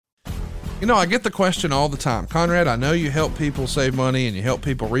You know, I get the question all the time. Conrad, I know you help people save money and you help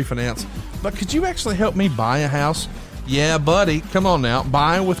people refinance, but could you actually help me buy a house? Yeah, buddy. Come on now.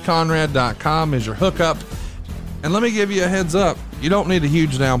 Buywithconrad.com is your hookup. And let me give you a heads up. You don't need a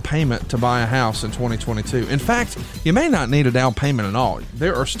huge down payment to buy a house in 2022. In fact, you may not need a down payment at all.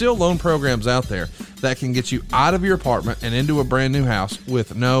 There are still loan programs out there that can get you out of your apartment and into a brand new house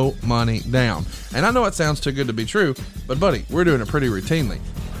with no money down. And I know it sounds too good to be true, but buddy, we're doing it pretty routinely.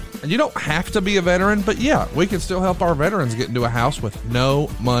 And you don't have to be a veteran, but yeah, we can still help our veterans get into a house with no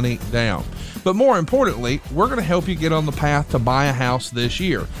money down. But more importantly, we're going to help you get on the path to buy a house this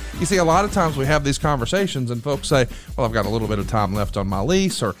year. You see, a lot of times we have these conversations and folks say, well, I've got a little bit of time left on my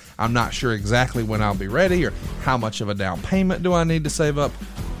lease, or I'm not sure exactly when I'll be ready, or how much of a down payment do I need to save up?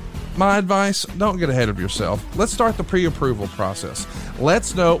 My advice, don't get ahead of yourself. Let's start the pre-approval process.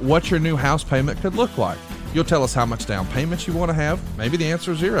 Let's know what your new house payment could look like. You'll tell us how much down payment you want to have. Maybe the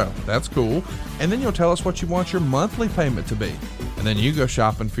answer is 0. That's cool. And then you'll tell us what you want your monthly payment to be. And then you go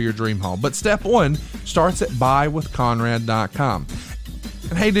shopping for your dream home. But step 1 starts at buywithconrad.com.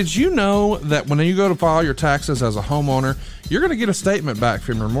 And hey, did you know that when you go to file your taxes as a homeowner, you're going to get a statement back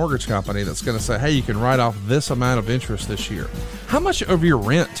from your mortgage company that's going to say, hey, you can write off this amount of interest this year. How much of your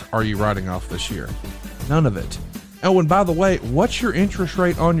rent are you writing off this year? None of it. Oh, and by the way, what's your interest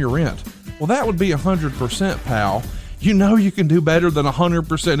rate on your rent? Well, that would be 100%, pal. You know you can do better than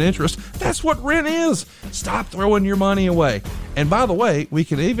 100% interest. That's what rent is. Stop throwing your money away. And by the way, we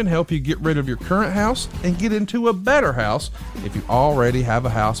can even help you get rid of your current house and get into a better house if you already have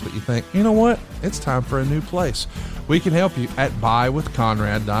a house, but you think, you know what? It's time for a new place. We can help you at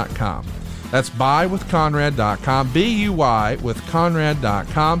buywithconrad.com. That's buywithconrad.com, B-U-Y with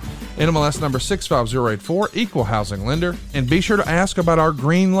Conrad.com. NMLS number 65084, equal housing lender. And be sure to ask about our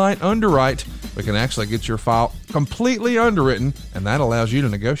green light underwrite. We can actually get your file completely underwritten, and that allows you to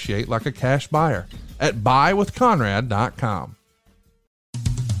negotiate like a cash buyer at buywithconrad.com.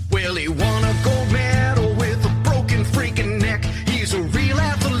 Well, he won a gold medal with a broken freaking neck. He's a real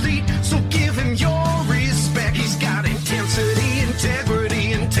athlete, so give him your respect. He's got intensity,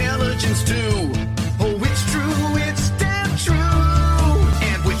 integrity, intelligence too. Oh, it's true, it's damn true.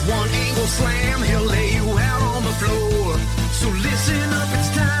 And with one angle slam, he'll lay you out on the floor. So listen up,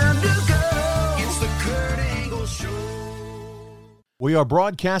 it's time to go. It's the Kurt Angle Show. We are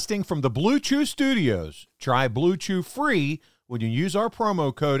broadcasting from the Blue Chew Studios. Try Blue Chew free when you use our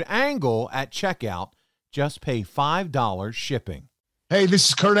promo code ANGLE at checkout. Just pay $5 shipping. Hey, this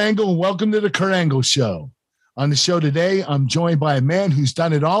is Kurt Angle, and welcome to the Kurt Angle Show. On the show today, I'm joined by a man who's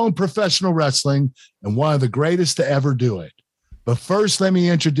done it all in professional wrestling and one of the greatest to ever do it. But first, let me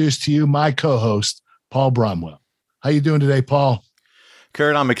introduce to you my co-host, Paul Bromwell. How you doing today, Paul?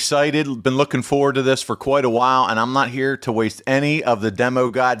 Kurt, I'm excited. Been looking forward to this for quite a while, and I'm not here to waste any of the demo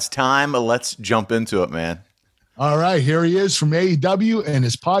god's time. Let's jump into it, man. All right, here he is from AEW and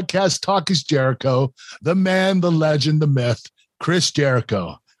his podcast, Talk is Jericho, the man, the legend, the myth, Chris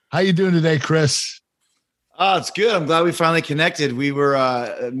Jericho. How you doing today, Chris? Oh, it's good. I'm glad we finally connected. We were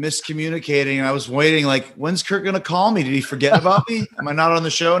miscommunicating, and I was waiting, like, when's Kurt going to call me? Did he forget about me? Am I not on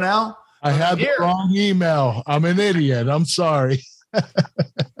the show now? I had the wrong email. I'm an idiot. I'm sorry.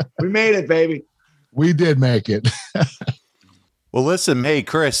 We made it, baby. We did make it. Well, listen, hey,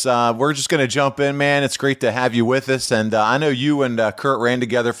 Chris, we're just going to jump in, man. It's great to have you with us. And I know you and Kurt ran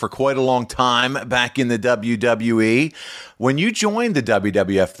together for quite a long time back in the WWE. When you joined the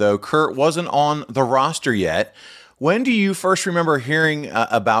WWF, though, Kurt wasn't on the roster yet. When do you first remember hearing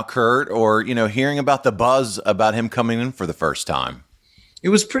about Kurt, or, you know, hearing about the buzz about him coming in for the first time? It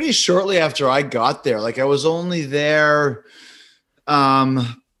was pretty shortly after I got there. Like, I was only there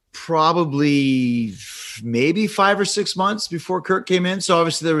probably maybe 5 or 6 months before Kurt came in. So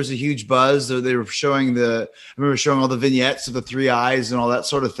obviously there was a huge buzz. They were showing I remember showing all the vignettes of the 3 eyes and all that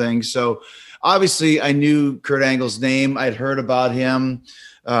sort of thing. So obviously I knew Kurt Angle's name. I'd heard about him.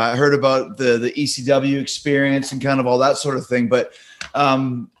 I heard about the ECW experience and kind of all that sort of thing. But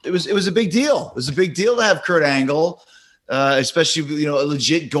it was a big deal. It was a big deal to have Kurt Angle, especially, you know, a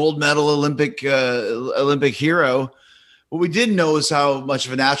legit gold medal Olympic hero. What we didn't know is how much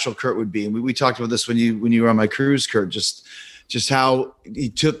of a natural Kurt would be. And we talked about this when you were on my cruise, Kurt, just how he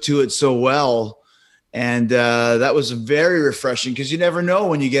took to it so well. And that was very refreshing, because you never know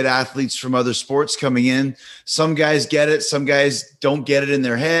when you get athletes from other sports coming in. Some guys get it, some guys don't get it in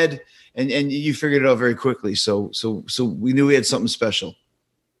their head, and you figured it out very quickly. So we knew we had something special.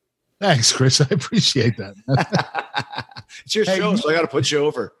 Thanks, Chris. I appreciate that. It's your show, so I got to put you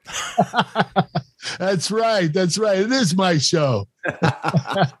over. That's right. That's right. It is my show.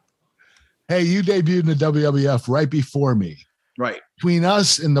 Hey, you debuted in the WWF right before me. Right. Between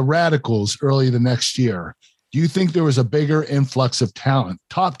us and the Radicals early the next year, do you think there was a bigger influx of talent,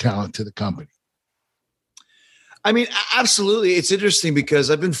 top talent to the company? I mean, absolutely. It's interesting because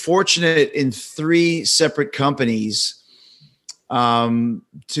I've been fortunate in 3 separate companies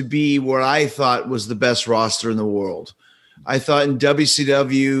to be where I thought was the best roster in the world. I thought in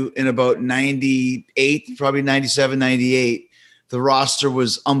WCW in about 98, probably 97, 98, the roster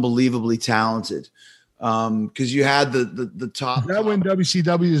was unbelievably talented. Because you had the top. Is that when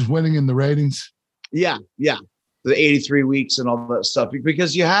WCW is winning in the ratings? Yeah. The 83 weeks and all that stuff.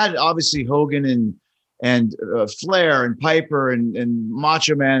 Because you had obviously Hogan and Flair and Piper and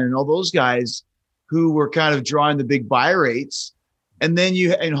Macho Man and all those guys who were kind of drawing the big buy rates. And then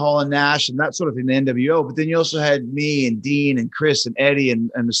you and Hall and Nash and that sort of thing, the NWO. But then you also had me and Dean and Chris and Eddie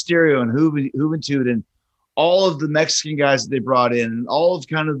and Mysterio and Juventud and all of the Mexican guys that they brought in and all of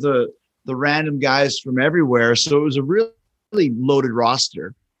kind of the random guys from everywhere. So it was a really loaded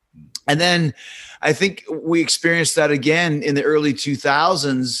roster. And then I think we experienced that again in the early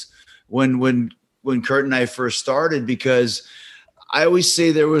 2000s when Kurt and I first started, because I always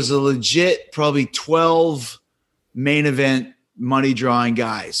say there was a legit probably 12 main event money drawing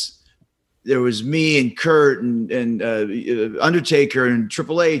guys. There was me and Kurt and Undertaker and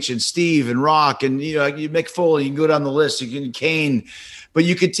Triple H and Steve and Rock and you Mick Foley. You can go down the list. You can Kane, but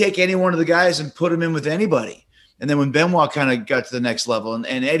you could take any one of the guys and put them in with anybody. And then when Benoit kind of got to the next level and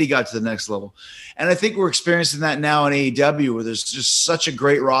Eddie got to the next level, and I think we're experiencing that now in AEW where there's just such a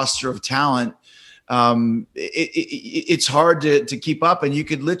great roster of talent. It's hard to keep up, and you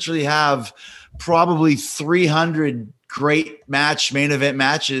could literally have probably 300 great main event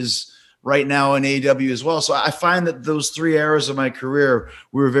matches right now in AEW as well. So I find that those 3 eras of my career,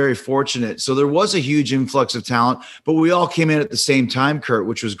 we were very fortunate. So there was a huge influx of talent, but we all came in at the same time, Kurt,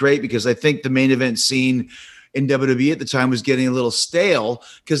 which was great because I think the main event scene in WWE at the time was getting a little stale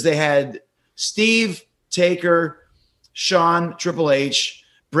because they had Steve, Taker, Shawn, Triple H,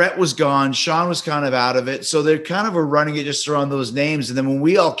 Brett was gone. Shawn was kind of out of it. So they kind of were running it just around those names. And then when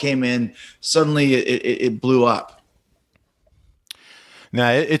we all came in, suddenly it blew up. No,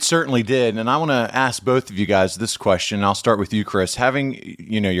 it certainly did. And I want to ask both of you guys this question. I'll start with you, Chris. Having,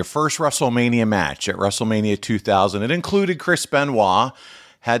 your first WrestleMania match at WrestleMania 2000, it included Chris Benoit,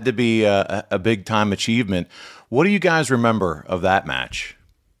 had to be a big time achievement. What do you guys remember of that match?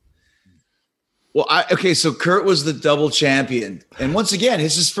 Well, so Kurt was the double champion. And once again,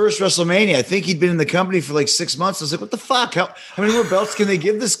 it's his first WrestleMania. I think he'd been in the company for like 6 months. I was like, what the fuck? How many more belts can they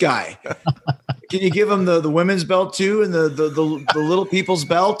give this guy? Can you give him the women's belt too and the little people's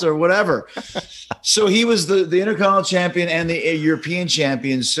belt or whatever? So he was the Intercontinental champion and the European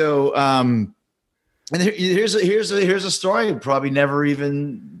champion. So and here's a story. I probably never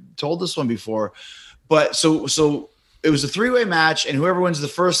even told this one before. But so it was a 3-way match, and whoever wins the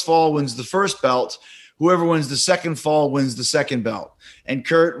first fall wins the first belt. Whoever wins the second fall wins the second belt. And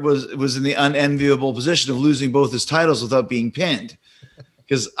Kurt was in the unenviable position of losing both his titles without being pinned.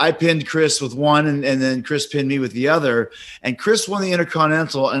 Because I pinned Chris with one, and then Chris pinned me with the other. And Chris won the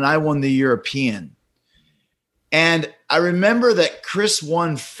Intercontinental, and I won the European. And I remember that Chris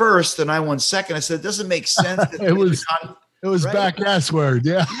won first, and I won second. I said, it doesn't make sense. It was right? Back ass word.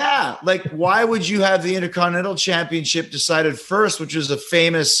 Yeah. Yeah. Like, why would you have the Intercontinental Championship decided first, which was a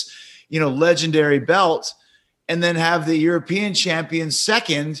famous, legendary belt, and then have the European champion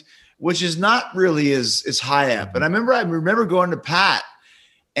second, which is not really as high up. And I remember going to Pat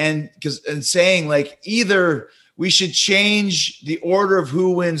and saying like, either we should change the order of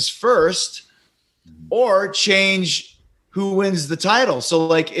who wins first or change who wins the title. So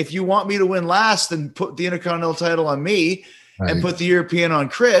like, if you want me to win last, then put the Intercontinental title on me and put the European on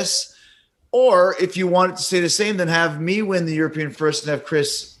Chris. Or if you want it to stay the same, then have me win the European first and have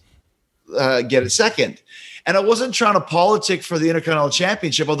Chris get it second. And I wasn't trying to politic for the Intercontinental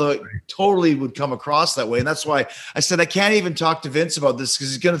Championship, although it totally would come across that way. And that's why I said I can't even talk to Vince about this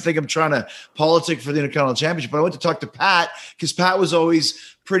because he's going to think I'm trying to politic for the Intercontinental Championship. But I went to talk to Pat because Pat was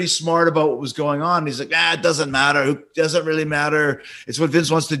always pretty smart about what was going on. He's like, it doesn't matter. It doesn't really matter. It's what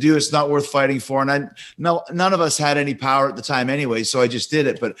Vince wants to do. It's not worth fighting for. And none of us had any power at the time anyway, so I just did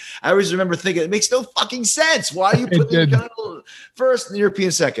it. But I always remember thinking, it makes no fucking sense. Why are you putting the Intercontinental first and the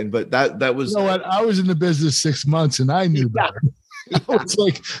European second? But that was. You know what? I was in the business 6 months and I knew better. I was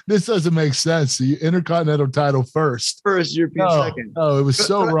like, this doesn't make sense. The Intercontinental title first, European second. Oh, it was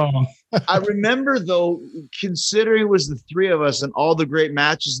so wrong. I remember, though, considering it was the 3 of us and all the great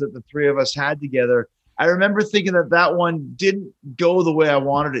matches that the 3 of us had together, I remember thinking that one didn't go the way I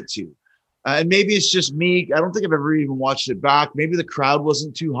wanted it to. And maybe it's just me. I don't think I've ever even watched it back. Maybe the crowd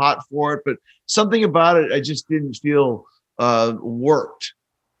wasn't too hot for it, but something about it I just didn't feel worked.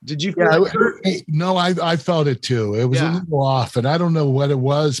 Did you feel Yeah, that? no, I felt it too. It was a little off, and I don't know what it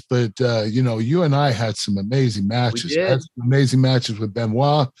was, but you and I had some amazing matches. We I had did. some amazing matches with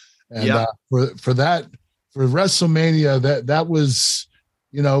Benoit, and for WrestleMania, that was,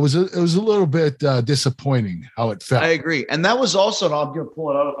 it was a little bit disappointing how it felt. I agree, and that was also, and I'm going to pull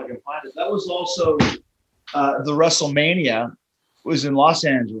it out if I can find it. That was also the WrestleMania was in Los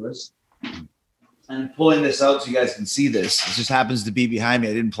Angeles. And I'm pulling this out so you guys can see this. It just happens to be behind me.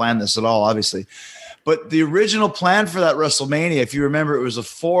 I didn't plan this at all, obviously. But the original plan for that WrestleMania, if you remember, it was a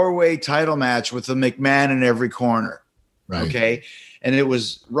 4-way title match with a McMahon in every corner. Right. Okay. And it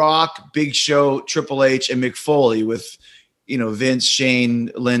was Rock, Big Show, Triple H, and Mick Foley with, Vince,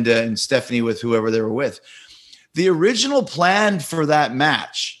 Shane, Linda, and Stephanie with whoever they were with. The original plan for that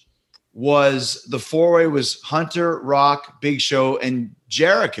match was the 4-way was Hunter, Rock, Big Show, and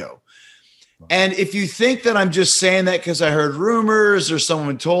Jericho. And if you think that I'm just saying that because I heard rumors or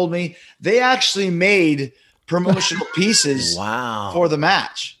someone told me, they actually made promotional pieces for the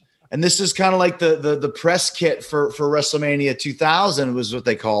match. And this is kind of like the press kit for WrestleMania 2000 was what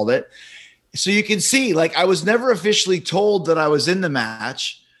they called it. So you can see, like, I was never officially told that I was in the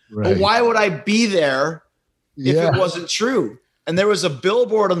match, but why would I be there if it wasn't true? And there was a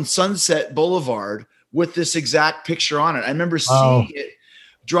billboard on Sunset Boulevard with this exact picture on it. I remember seeing it,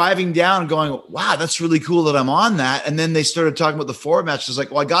 driving down going, wow, that's really cool that I'm on that. And then they started talking about the 4 match. I was like,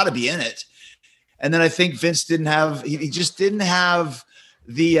 well, I got to be in it. And then I think Vince didn't have, he just didn't have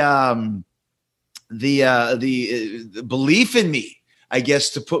the belief in me, I guess,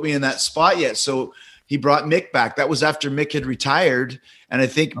 to put me in that spot yet. So he brought Mick back. That was after Mick had retired. And I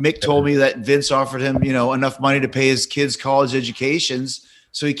think Mick told me that Vince offered him, enough money to pay his kids' college educations.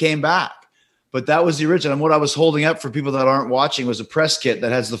 So he came back. But that was the original. And what I was holding up for people that aren't watching was a press kit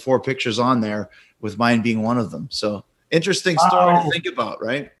that has the 4 pictures on there, with mine being one of them. So interesting story to think about,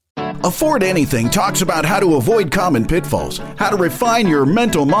 right? Afford Anything talks about how to avoid common pitfalls, how to refine your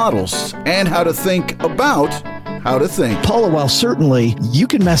mental models, and how to think about how to think. Paula, while certainly you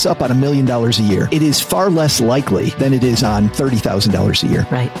can mess up on $1 million a year, it is far less likely than it is on $30,000 a year.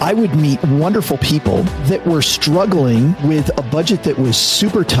 Right. I would meet wonderful people that were struggling with a budget that was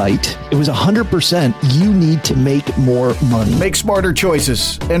super tight. It was 100%. You need to make more money. Make smarter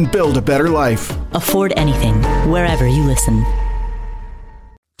choices and build a better life. Afford Anything, wherever you listen.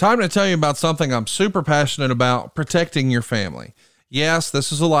 Time to tell you about something I'm super passionate about: protecting your family. Yes,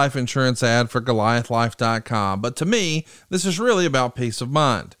 this is a life insurance ad for GoliathLife.com, but to me, this is really about peace of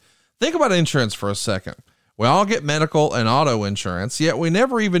mind. Think about insurance for a second. We all get medical and auto insurance, yet we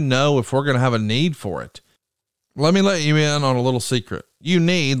never even know if we're going to have a need for it. Let me let you in on a little secret. You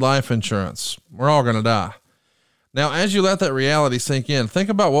need life insurance. We're all going to die. Now, as you let that reality sink in, think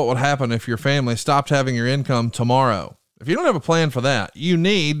about what would happen if your family stopped having your income tomorrow. If you don't have a plan for that, you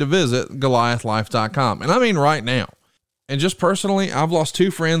need to visit GoliathLife.com. And I mean right now. And just personally, I've lost 2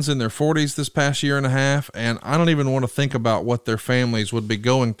 friends in their 40s this past year and a half, and I don't even want to think about what their families would be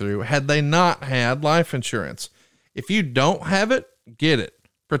going through had they not had life insurance. If you don't have it, get it.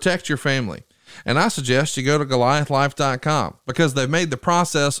 Protect your family. And I suggest you go to GoliathLife.com because they've made the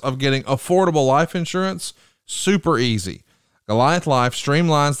process of getting affordable life insurance super easy. Goliath Life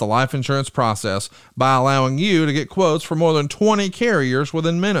streamlines the life insurance process by allowing you to get quotes for more than 20 carriers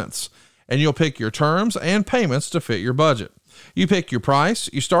within minutes. And you'll pick your terms and payments to fit your budget. You pick your price,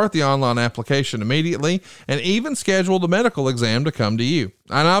 you start the online application immediately, and even schedule the medical exam to come to you.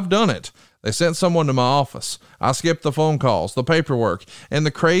 And I've done it. They sent someone to my office. I skipped the phone calls, the paperwork, and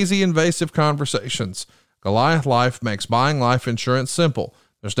the crazy invasive conversations. Goliath Life makes buying life insurance simple.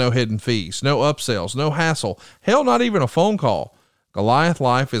 There's no hidden fees, no upsells, no hassle, hell, not even a phone call. Goliath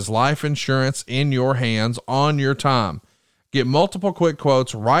Life is life insurance in your hands on your time. Get multiple quick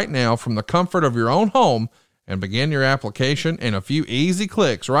quotes right now from the comfort of your own home and begin your application in a few easy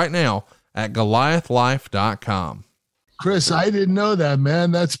clicks right now at GoliathLife.com. Chris, I didn't know that,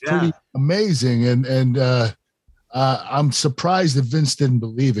 man. That's pretty amazing. And I'm surprised that Vince didn't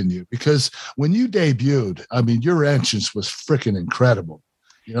believe in you, because when you debuted, I mean, your entrance was freaking incredible.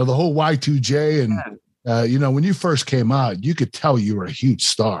 The whole Y2J and, when you first came out, you could tell you were a huge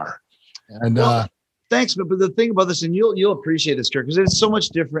star. And, thanks, but the thing about this, and you'll appreciate this, Kirk, because it's so much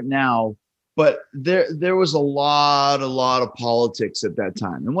different now. But there was a lot of politics at that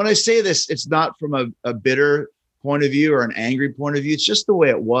time. And when I say this, it's not from a bitter point of view or an angry point of view. It's just the way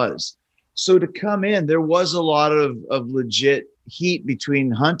it was. So to come in, there was a lot of legit heat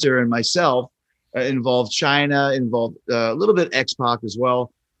between Hunter and myself. Involved China, involved a little bit X-Pac as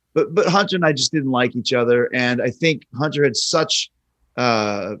well. But Hunter and I just didn't like each other. And I think Hunter had such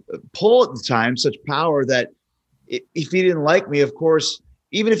pull at the time, such power that if he didn't like me, of course,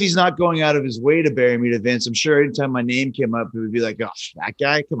 even if he's not going out of his way to bury me to Vince, I'm sure anytime my name came up, it would be like, oh, that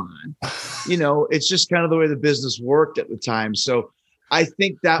guy, come on. It's just kind of the way the business worked at the time. So I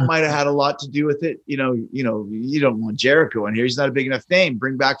think that might have had a lot to do with it. You don't want Jericho in here. He's not a big enough name.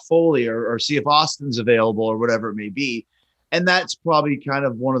 Bring back Foley or see if Austin's available or whatever it may be. And that's probably kind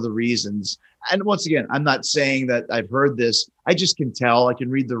of one of the reasons. And once again, I'm not saying that I've heard this. I just can tell. I can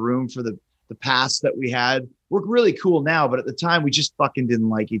read the room for the past that we had. We're really cool now, but at the time we just fucking didn't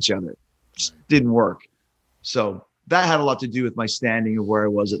like each other. Just didn't work. So that had a lot to do with my standing of where I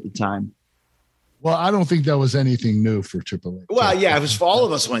was at the time. Well, I don't think that was anything new for Triple H. Well, yeah, it was all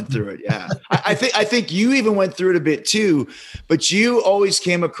of us went through it. Yeah. I think you even went through it a bit too, but you always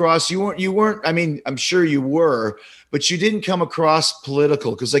came across, you weren't, I mean, I'm sure you were, but you didn't come across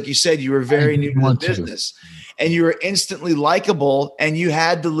political. Cause like you said, you were very new to the business and you were instantly likable and you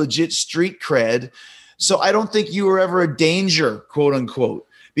had the legit street cred. So I don't think you were ever a danger, quote unquote,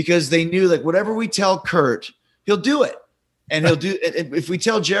 because they knew like whatever we tell Kurt, he'll do it. And he'll do it. If we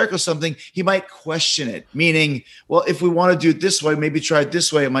tell Jericho something, he might question it, meaning, well, if we want to do it this way, maybe try it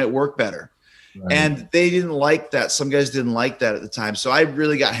this way, it might work better. Right. And they didn't like that. Some guys didn't like that at the time. So I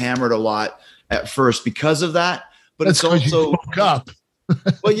really got hammered a lot at first because of that. But that's it's also you woke up.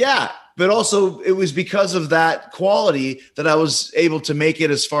 Well, yeah, but also it was because of that quality that I was able to make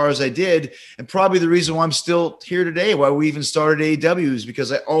it as far as I did. And probably the reason why I'm still here today, why we even started AEW, is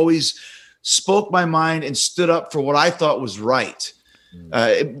because I always spoke my mind and stood up for what I thought was right.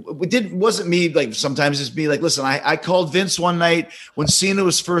 It wasn't me. Like sometimes it's me like, listen, I called Vince one night when Cena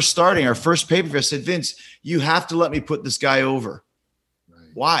was first starting our first pay-per-view. I said, Vince, you have to let me put this guy over. Right.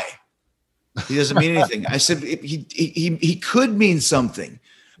 Why? He doesn't mean anything. I said, he could mean something,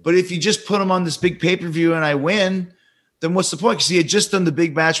 but if you just put him on this big pay-per-view and I win, then what's the point? Because he had just done the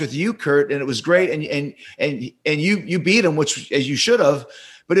big match with you, Kurt, and it was great. And you beat him, which as you should have.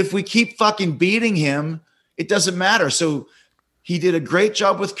 But if we keep fucking beating him, it doesn't matter. So he did a great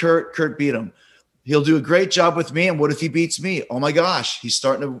job with Kurt. Kurt beat him. He'll do a great job with me. And what if he beats me? Oh my gosh, he's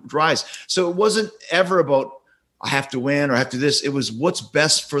starting to rise. So it wasn't ever about I have to win or I have to this. It was what's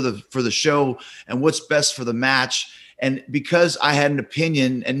best for the show and what's best for the match. And because I had an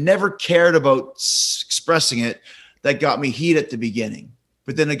opinion and never cared about expressing it, that got me heat at the beginning.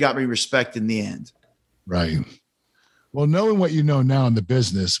 But then it got me respect in the end. Right. Well, knowing what you know now in the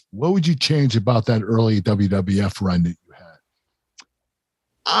business, what would you change about that early WWF run that you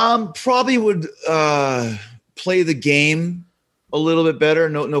had? Probably would play the game a little bit better.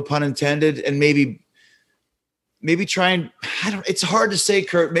 No pun intended. And maybe try and it's hard to say,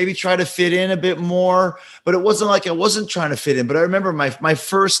 Kurt, maybe try to fit in a bit more, but it wasn't like I wasn't trying to fit in. But I remember my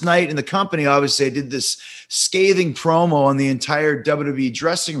first night in the company, obviously I did this scathing promo on the entire WWE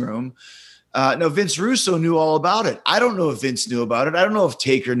dressing room. No, Vince Russo knew all about it. I don't know if Vince knew about it. I don't know if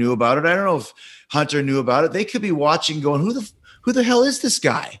Taker knew about it. I don't know if Hunter knew about it. They could be watching going, who the hell is this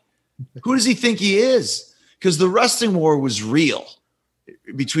guy? Who does he think he is? Because the wrestling war was real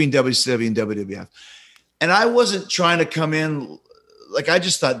between WCW and WWF. And I wasn't trying to come in like I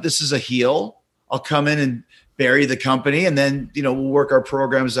just thought this is a heel. I'll come in and bury the company and then, we'll work our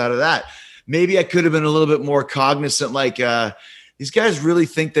programs out of that. Maybe I could have been a little bit more cognizant, like these guys really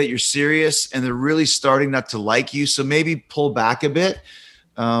think that you're serious and they're really starting not to like you. So maybe pull back a bit.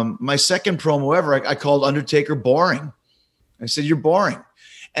 My second promo ever, I called Undertaker boring. I said, you're boring.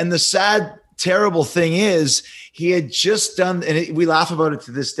 And the sad, terrible thing is he had just done, and we laugh about it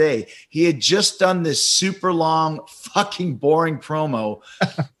to this day, he had just done this super long, fucking boring promo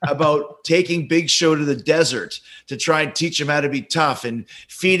about taking Big Show to the desert to try and teach him how to be tough and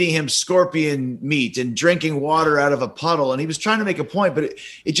feeding him scorpion meat and drinking water out of a puddle. And he was trying to make a point, but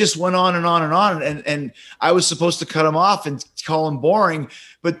it just went on and on and on. And I was supposed to cut him off and call him boring.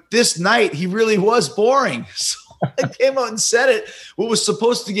 But this night he really was boring. So I came out and said it. What was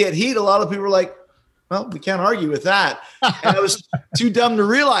supposed to get heat, a lot of people were like, well, we can't argue with that. And I was too dumb to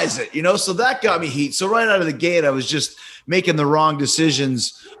realize it, so that got me heat. So right out of the gate, I was just making the wrong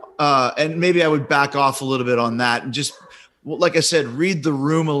decisions. And maybe I would back off a little bit on that and just, like I said, read the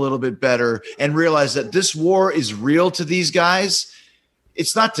room a little bit better and realize that this war is real to these guys.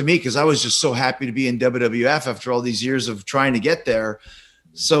 It's not to me because I was just so happy to be in WWF after all these years of trying to get there.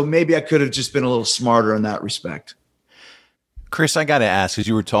 So maybe I could have just been a little smarter in that respect. Chris, I got to ask, as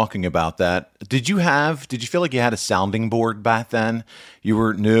you were talking about that, did you feel like you had a sounding board back then? You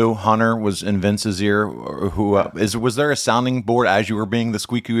were new, Hunter was in Vince's ear, or was there a sounding board as you were being the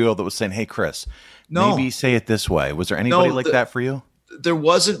squeaky wheel that was saying, hey, Chris, maybe say it this way? Was there anybody like that for you? There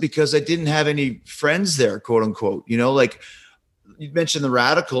wasn't, because I didn't have any friends there, quote unquote, like you mentioned the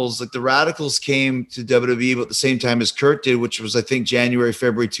Radicals. Like the Radicals came to WWE about the same time as Kurt did, which was I think January,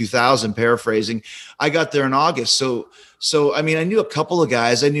 February 2000. Paraphrasing, I got there in August. So I mean, I knew a couple of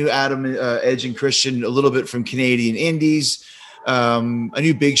guys. I knew Adam, Edge, and Christian a little bit from Canadian Indies. I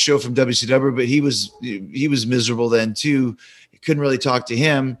knew Big Show from WCW, but he was miserable then too. Couldn't really talk to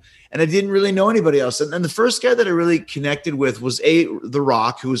him, and I didn't really know anybody else. And the first guy that I really connected with was The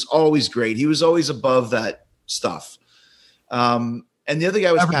Rock, who was always great. He was always above that stuff. And the other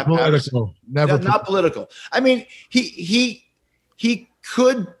guy was Never Pat political. Patterson. Not political. I mean, he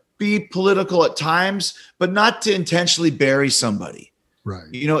could be political at times, but not to intentionally bury somebody.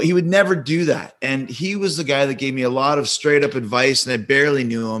 Right. You know, he would never do that. And he was the guy that gave me a lot of straight up advice, and I barely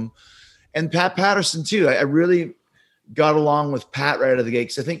knew him. And Pat Patterson too. I really got along with Pat right out of the gate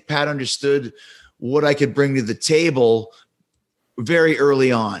because I think Pat understood what I could bring to the table very early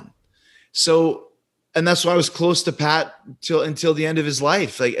on. So, and that's why I was close to Pat until the end of his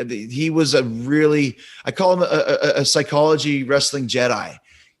life. Like he was I call him a psychology wrestling Jedi.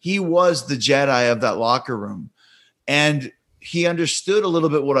 He was the Jedi of that locker room. And he understood a little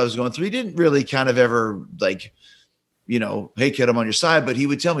bit what I was going through. He didn't really kind of ever like, you know, hey kid, I'm on your side, but he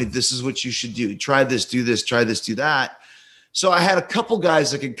would tell me, this is what you should do. Try this, do this, try this, do that. So I had a couple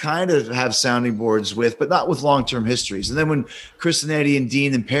guys that could kind of have sounding boards with, but not with long-term histories. And then when Chris and Eddie and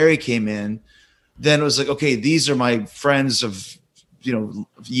Dean and Perry came in, then it was like, okay, these are my friends of, you know,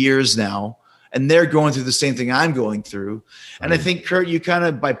 years now, and they're going through the same thing I'm going through. And I think, Kurt, you kind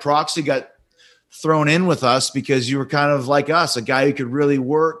of by proxy got thrown in with us because you were kind of like us, a guy who could really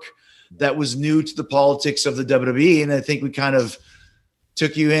work that was new to the politics of the WWE. And I think we kind of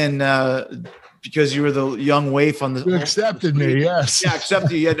took you in because you were the young waif on the. You accepted me, yes. Yeah,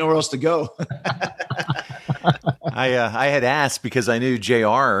 accepted you. You had nowhere else to go. I had asked because I knew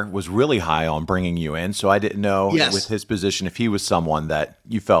JR was really high on bringing you in, so I didn't know with his position if he was someone that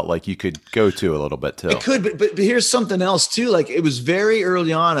you felt like you could go to a little bit too. I could, but here's something else too. Like it was very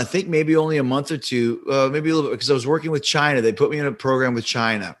early on. I think maybe only a month or two, maybe a little bit, because I was working with China. They put me in a program with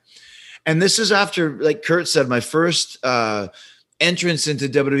China, and this is after, like Kurt said, my first entrance into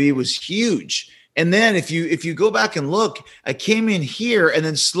WWE was huge. And then if you go back and look, I came in here and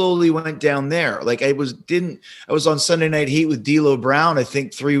then slowly went down there. Like I was on Sunday Night Heat with D'Lo Brown, I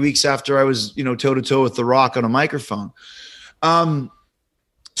think 3 weeks after I was, you know, toe to toe with The Rock on a microphone.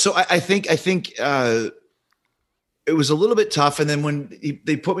 So I think it was a little bit tough. And then when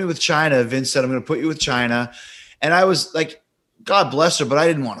they put me with China, Vince said, I'm going to put you with China. And I was like, God bless her, but I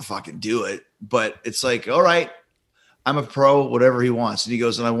didn't want to fucking do it. But it's like, all right, I'm a pro, whatever he wants. And he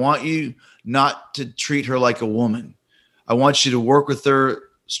goes, and I want you not to treat her like a woman. I want you to work with her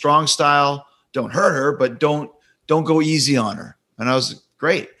strong style. Don't hurt her, but don't go easy on her. And I was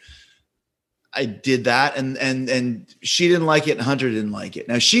great. I did that. And she didn't like it. And Hunter didn't like it.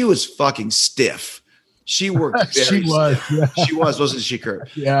 Now she was fucking stiff. She worked. She was. Yeah. She wasn't she, Kurt?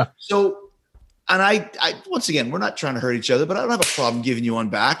 Yeah. So, and I once again, we're not trying to hurt each other, but I don't have a problem giving you one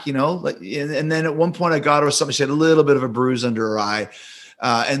back, you know, like, and then at one point I got her with something. She had a little bit of a bruise under her eye.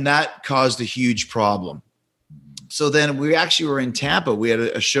 And that caused a huge problem. So then we actually were in Tampa. We had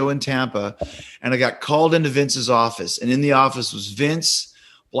a show in Tampa, and I got called into Vince's office. And in the office was Vince,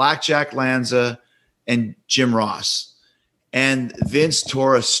 Blackjack Lanza, and Jim Ross. And Vince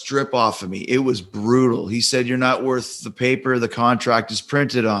tore a strip off of me. It was brutal. He said, "You're not worth the paper the contract is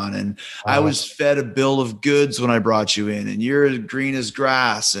printed on." And I was fed a bill of goods when I brought you in, and you're green as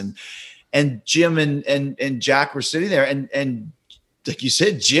grass. And Jim and Jack were sitting there, and like you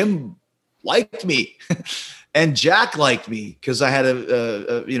said, Jim liked me and Jack liked me because I had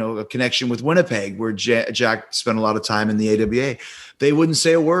a connection with Winnipeg where Jack spent a lot of time in the AWA. They wouldn't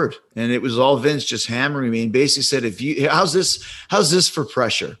say a word. And it was all Vince just hammering me and basically said, how's this for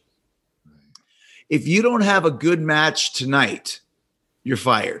pressure? If you don't have a good match tonight, you're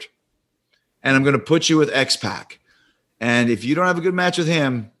fired. And I'm going to put you with X-Pac. And if you don't have a good match with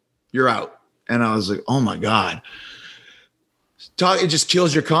him, you're out. And I was like, oh my God. It just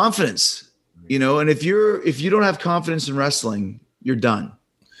kills your confidence, you know. And if you don't have confidence in wrestling, you're done.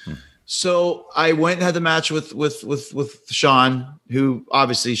 So I went and had the match with Sean, who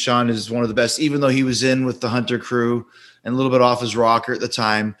obviously Sean is one of the best, even though he was in with the Hunter crew and a little bit off his rocker at the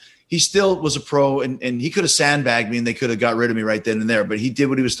time. He still was a pro, and he could have sandbagged me and they could have got rid of me right then and there. But he did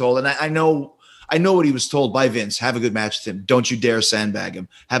what he was told, and I know what he was told by Vince. Have a good match with him. Don't you dare sandbag him.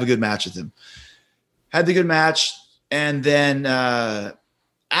 Have a good match with him. Had the good match. And then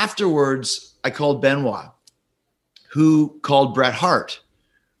afterwards, I called Benoit, who called Bret Hart,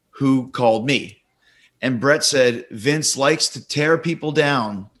 who called me. And Bret said, Vince likes to tear people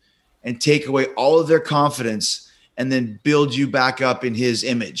down and take away all of their confidence and then build you back up in his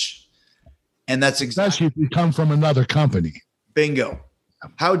image. And that's exactly, especially if you come from another company. Bingo.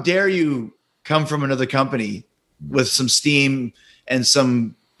 How dare you come from another company with some steam and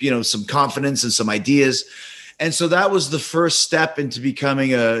some confidence and some ideas. And so that was the first step into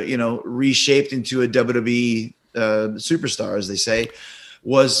becoming reshaped into a WWE superstar, as they say,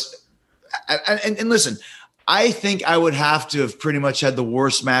 was, and listen, I think I would have to have pretty much had the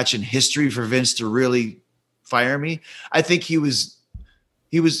worst match in history for Vince to really fire me. I think he was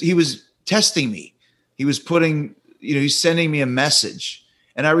testing me. He was putting, he's sending me a message,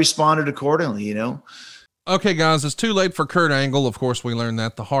 and I responded accordingly, Okay, guys, it's too late for Kurt Angle. Of course, we learned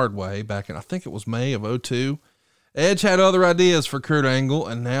that the hard way back in, I think it was May of 2002. Edge had other ideas for Kurt Angle,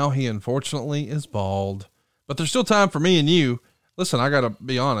 and now he unfortunately is bald. But there's still time for me and you. Listen, I got to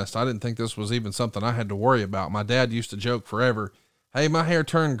be honest. I didn't think this was even something I had to worry about. My dad used to joke forever, hey, my hair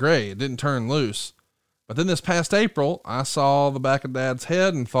turned gray. It didn't turn loose. But then this past April, I saw the back of Dad's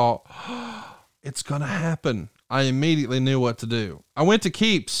head and thought, oh, it's going to happen. I immediately knew what to do. I went to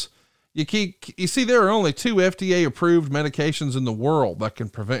Keeps. You see, there are only 2 FDA approved medications in the world that can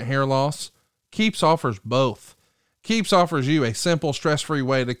prevent hair loss. Keeps offers both. Keeps offers you a simple, stress-free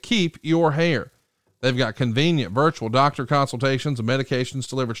way to keep your hair. They've got convenient virtual doctor consultations and medications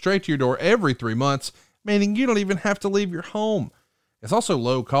delivered straight to your door every 3 months, meaning you don't even have to leave your home. It's also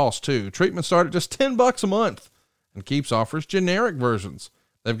low cost too. Treatments start at just $10 a month, and Keeps offers generic versions.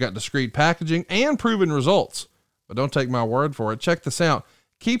 They've got discreet packaging and proven results. But don't take my word for it. Check this out.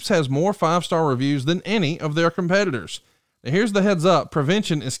 Keeps has more 5-star reviews than any of their competitors. Now here's the heads up.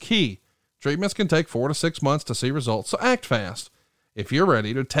 Prevention is key. Treatments can take 4 to 6 months to see results, so act fast. If you're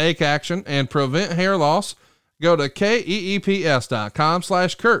ready to take action and prevent hair loss, go to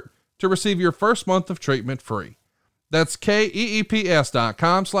keeps.com/Kurt to receive your first month of treatment free. That's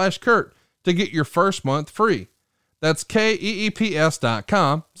keeps.com/Kurt to get your first month free. That's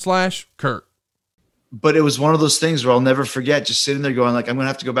keeps.com/Kurt. But it was one of those things where I'll never forget just sitting there going like, I'm going to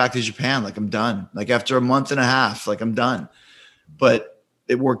have to go back to Japan. Like I'm done. Like after a month and a half, like I'm done. But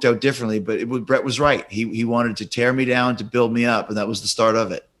it worked out differently, but Brett was right. He wanted to tear me down to build me up. And that was the start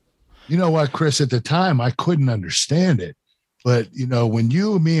of it. You know what, Chris, at the time I couldn't understand it, but when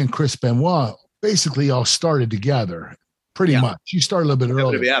you, me and Chris Benoit basically all started together pretty much. You started a little bit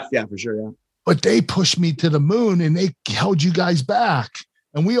earlier. WWF, yeah, for sure. Yeah. But they pushed me to the moon and they held you guys back.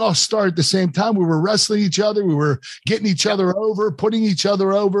 And we all started at the same time. We were wrestling each other. We were getting each other over, putting each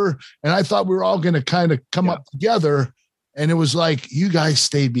other over. And I thought we were all going to kind of come up together. And it was like, you guys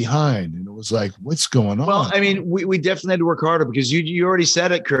stayed behind. And it was like, what's going on? Well, I mean, we definitely had to work harder because you already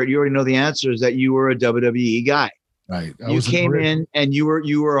said it, Kurt. You already know the answer is that you were a WWE guy. Right. You came in and you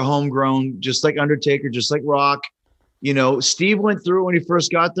were a homegrown, just like Undertaker, just like Rock. Steve went through it when he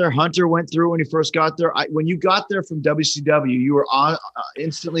first got there. Hunter went through it when he first got there. When you got there from WCW, you were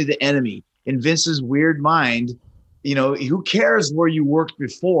instantly the enemy. In Vince's weird mind, who cares where you worked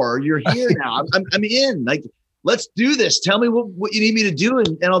before? You're here now. I'm in. Like, let's do this. Tell me what you need me to do,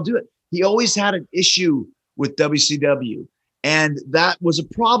 and I'll do it. He always had an issue with WCW, and that was a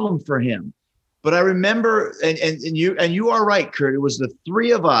problem for him. But I remember, and you are right, Kurt. It was the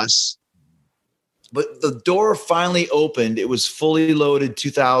 3 of us. But the door finally opened. It was fully loaded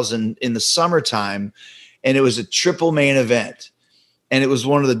 2000 in the summertime, and it was a triple main event. And it was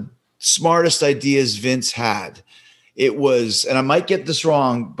one of the smartest ideas Vince had. It was, and I might get this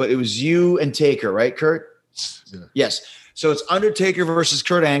wrong, but it was you and Taker, right, Kurt? Yeah. Yes. So it's Undertaker versus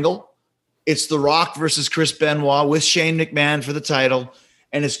Kurt Angle. It's The Rock versus Chris Benoit with Shane McMahon for the title.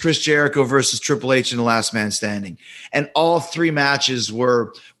 And it's Chris Jericho versus Triple H in the Last Man Standing. And all 3 matches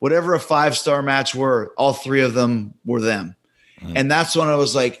were whatever a 5-star match were, all 3 of them were them. Mm-hmm. And that's when I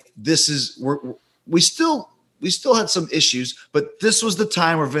was like, we still had some issues, but this was the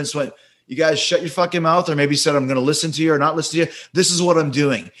time where Vince went, you guys shut your fucking mouth, or maybe said, I'm going to listen to you or not listen to you. This is what I'm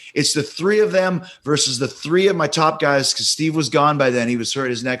doing. It's the 3 of them versus the 3 of my top guys. Cause Steve was gone by then. He was hurt.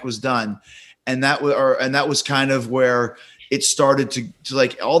 His neck was done. And that was kind of where it started to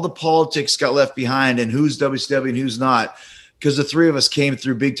like all the politics got left behind and who's WCW and who's not, because the 3 of us came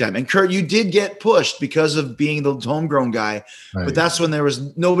through big time. And Kurt, you did get pushed because of being the homegrown guy, right. But that's when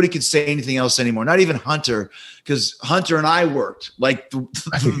nobody could say anything else anymore. Not even Hunter, because Hunter and I worked like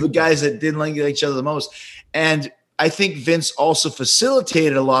the guys that didn't like each other the most. And I think Vince also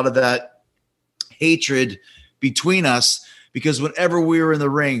facilitated a lot of that hatred between us, because whenever we were in the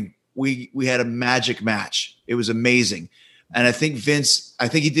ring, we had a magic match. It was amazing. And I think Vince,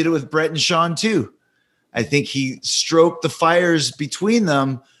 he did it with Brett and Sean too. I think he stroked the fires between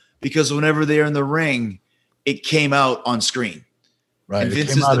them because whenever they're in the ring, it came out on screen. Right. And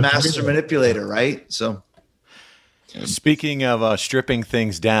Vince is the master manipulator, right? So Speaking of stripping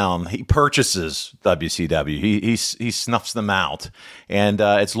things down, he purchases WCW. He snuffs them out, and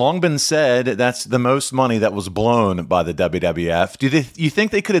it's long been said that's the most money that was blown by the WWF. Do you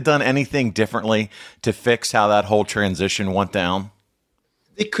think they could have done anything differently to fix how that whole transition went down?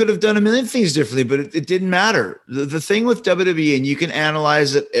 They could have done a million things differently, but it didn't matter. The thing with WWE, and you can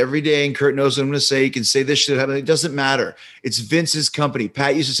analyze it every day, and Kurt knows what I'm going to say. You can say this should happen. It doesn't matter. It's Vince's company.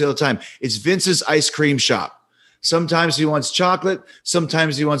 Pat used to say all the time, it's Vince's ice cream shop. Sometimes he wants chocolate.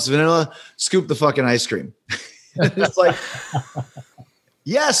 Sometimes he wants vanilla. Scoop the fucking ice cream. It's like,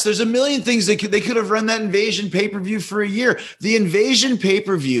 yes, there's a million things they could have run that Invasion pay-per-view for a year. The Invasion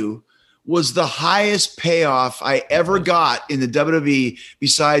pay-per-view was the highest payoff I ever got in the WWE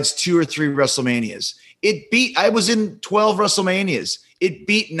besides 2 or 3 WrestleManias. I was in 12 WrestleManias. It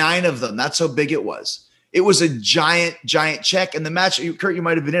beat 9 of them. That's how big it was. It was a giant, giant check. And the match, Kurt, you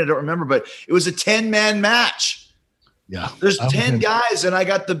might have been in, I don't remember, but it was a 10-man match. Yeah. There's 10 guys, and I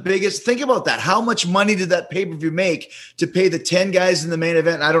got the biggest. Think about that. How much money did that pay-per-view make to pay the 10 guys in the main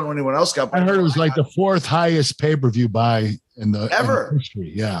event? I don't know anyone else got. I heard it was like the 4th highest pay-per-view buy in the ever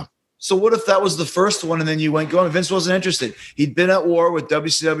history. Yeah. So what if that was the first one and then you went going? Vince wasn't interested. He'd been at war with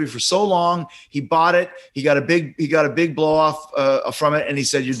WCW for so long. He bought it. He got a big blow off from it, and he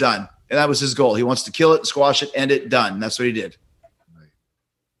said, "You're done." And that was his goal. He wants to kill it, squash it, end it, done. And that's what he did.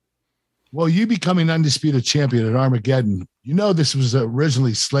 Well, you becoming undisputed champion at Armageddon, this was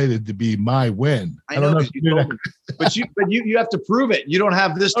originally slated to be my win. I don't know if you told me. But you have to prove it. You don't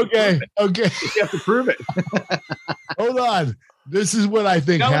have this. Okay. You have to prove it. Hold on. This is what I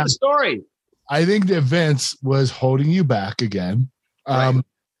think happened. The story. I think that Vince was holding you back again. Right.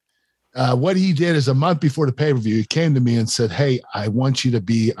 What he did is a month before the pay-per-view, he came to me and said, "Hey, I want you to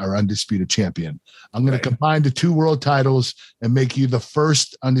be our undisputed champion. I'm going to combine the 2 world titles and make you the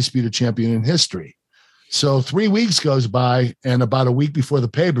first undisputed champion in history." So 3 weeks goes by, and about a week before the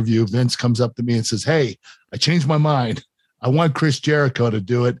pay-per-view, Vince comes up to me and says, "Hey, I changed my mind. I want Chris Jericho to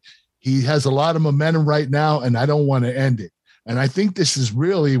do it. He has a lot of momentum right now, and I don't want to end it." And I think this is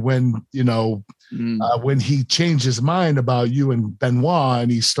really when, when he changed his mind about you and Benoit, and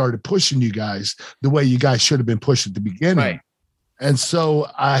he started pushing you guys the way you guys should have been pushed at the beginning. Right. And so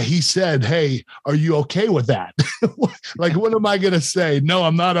he said, "Hey, are you okay with that?" Like, what am I going to say? No,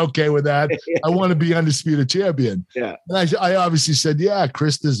 I'm not okay with that. I want to be undisputed champion. Yeah. And I obviously said, "Yeah,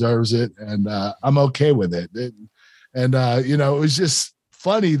 Chris deserves it. And I'm okay with it." And it was just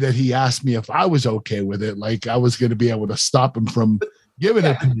funny that he asked me if I was okay with it. Like I was going to be able to stop him from giving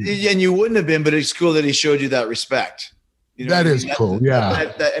it to me. And you wouldn't have been, but it's cool that he showed you that respect. That is cool.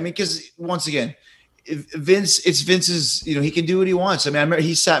 Yeah. Because once again, it's Vince's, he can do what he wants. I mean, I remember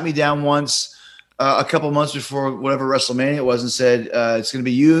he sat me down once a couple months before whatever WrestleMania it was and said, it's going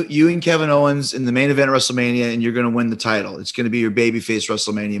to be you and Kevin Owens in the main event of WrestleMania, and you're going to win the title. It's going to be your babyface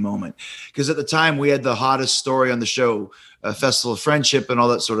WrestleMania moment. Because at the time we had the hottest story on the show, Festival of Friendship and all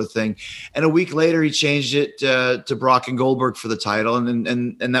that sort of thing. And a week later, he changed it to Brock and Goldberg for the title.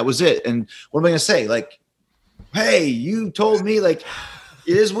 And that was it. And what am I going to say? Like, hey, you told me, like,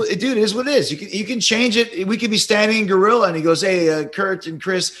 it is what it is. You can change it. We could be standing in Gorilla, and he goes, "Hey, Kurt and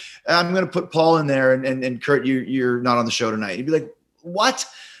Chris, I'm going to put Paul in there, and Kurt, you're not on the show tonight." He'd be like, "What?"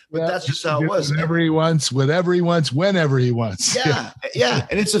 But that's just how it was. Whatever he wants, whenever he wants, whenever he wants. Yeah.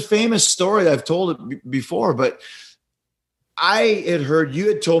 And it's a famous story. I've told it before, but I had heard you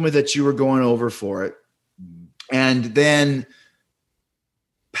had told me that you were going over for it, and then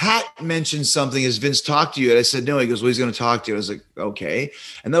Pat mentioned something as Vince talked to you, and I said, "No." He goes, "Well, he's going to talk to you." I was like, "Okay."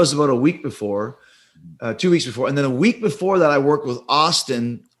 And that was about a week before, 2 weeks before. And then a week before that, I worked with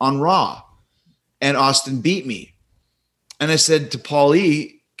Austin on Raw, and Austin beat me. And I said to Paul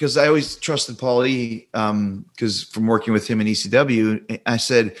E., because I always trusted Paul E., because from working with him in ECW, I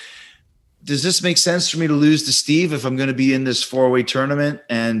said, "Does this make sense for me to lose to Steve if I'm going to be in this 4-way tournament?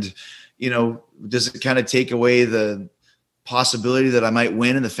 And, does it kind of take away the possibility that I might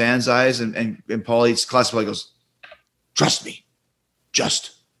win in the fans' eyes?" And Paulie's classic Paulie goes, "Trust me,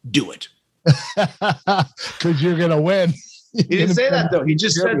 just do it." Because you're going to win. He didn't say that though. He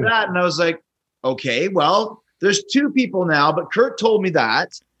just said that. And I was like, okay, well, there's 2 people now, but Kurt told me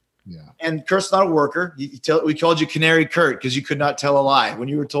that. Yeah. And Kurt's not a worker. We called you Canary Kurt because you could not tell a lie. When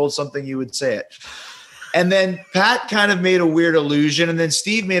you were told something, you would say it. And then Pat kind of made a weird illusion, and then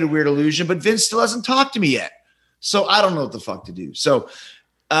Steve made a weird illusion, but Vince still hasn't talked to me yet. So I don't know what the fuck to do. So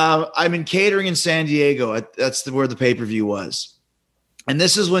I'm in catering in San Diego. That's where the pay-per-view was. And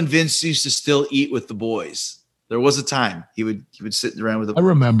this is when Vince used to still eat with the boys. There was a time he would sit around with the boys. I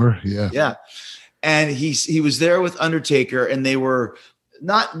remember. Yeah. Yeah. And he was there with Undertaker, and they were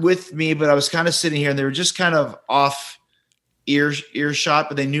not with me, but I was kind of sitting here and they were just kind of off earshot,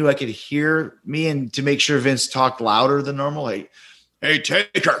 but they knew I could hear me, and to make sure Vince talked louder than normal. Like, hey,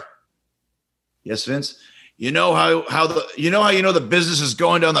 Taker. Yes, Vince. You know how the business is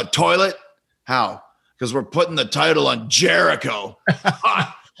going down the toilet? How? Because we're putting the title on Jericho.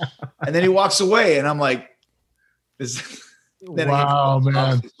 And then he walks away, and I'm like, wow,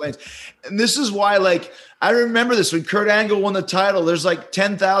 man. And this is why, like, I remember this when Kurt Angle won the title. There's like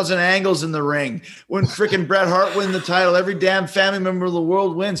 10,000 angles in the ring. When freaking Bret Hart won the title, every damn family member of the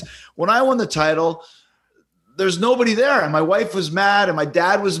world wins. When I won the title, there's nobody there. And my wife was mad, and my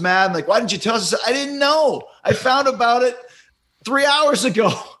dad was mad. I'm like, why didn't you tell us? I said, I didn't know. I found about it 3 hours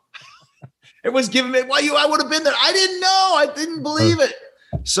ago. It was giving me, I would have been there. I didn't know. I didn't believe it.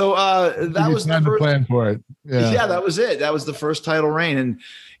 So that was the first plan for it. Yeah, that was it. That was the first title reign. And,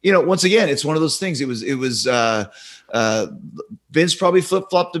 once again, it's one of those things. It was Vince probably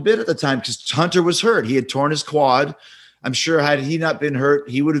flip-flopped a bit at the time because Hunter was hurt. He had torn his quad. I'm sure had he not been hurt,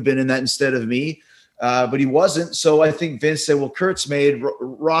 he would have been in that instead of me. But he wasn't. So I think Vince said, well, Kurt's made.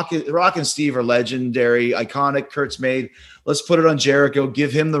 Rock and Steve are legendary, iconic. Kurt's made. Let's put it on Jericho,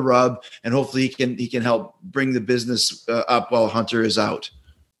 give him the rub, and hopefully he can help bring the business up while Hunter is out.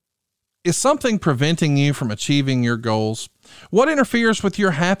 Is something preventing you from achieving your goals? What interferes with your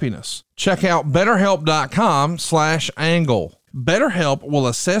happiness? Check out BetterHelp.com/angle. BetterHelp will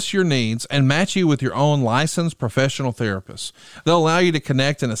assess your needs and match you with your own licensed professional therapist. They'll allow you to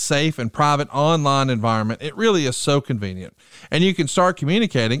connect in a safe and private online environment. It really is so convenient. And you can start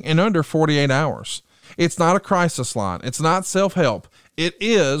communicating in under 48 hours. It's not a crisis line. It's not self-help. It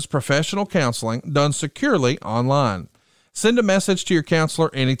is professional counseling done securely online. Send a message to your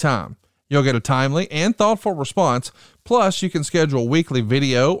counselor anytime. You'll get a timely and thoughtful response. Plus, you can schedule weekly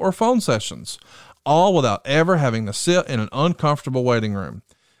video or phone sessions, all without ever having to sit in an uncomfortable waiting room.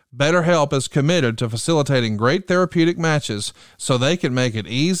 BetterHelp is committed to facilitating great therapeutic matches so they can make it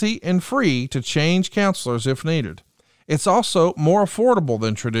easy and free to change counselors if needed. It's also more affordable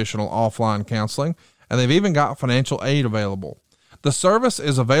than traditional offline counseling, and they've even got financial aid available. The service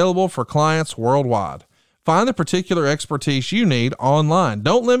is available for clients worldwide. Find the particular expertise you need online.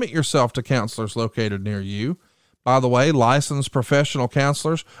 Don't limit yourself to counselors located near you. By the way, licensed professional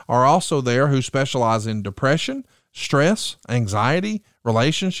counselors are also there who specialize in depression, stress, anxiety,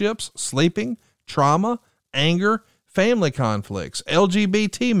 relationships, sleeping, trauma, anger, family conflicts,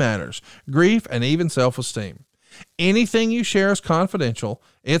 LGBT matters, grief, and even self-esteem. Anything you share is confidential,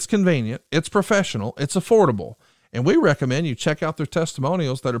 it's convenient, it's professional, it's affordable, and we recommend you check out their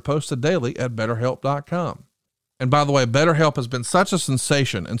testimonials that are posted daily at BetterHelp.com. And by the way, BetterHelp has been such a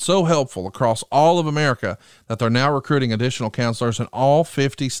sensation and so helpful across all of America that they're now recruiting additional counselors in all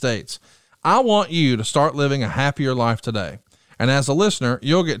 50 states. I want you to start living a happier life today. And as a listener,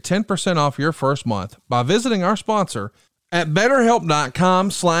 you'll get 10% off your first month by visiting our sponsor at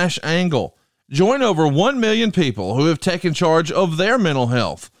BetterHelp.com/angle. Join over 1 million people who have taken charge of their mental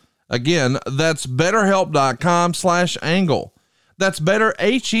health. Again, that's BetterHelp.com/angle. That's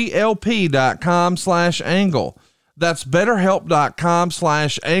BetterHelp.com/angle. That's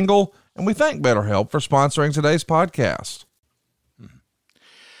BetterHelp.com/angle. And we thank BetterHelp for sponsoring today's podcast.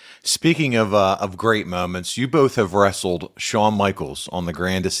 Speaking of great moments, you both have wrestled Shawn Michaels on the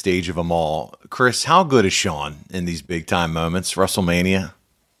grandest stage of them all. Chris, how good is Shawn in these big time moments, WrestleMania?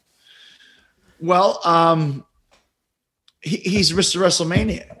 Well, he's Mr.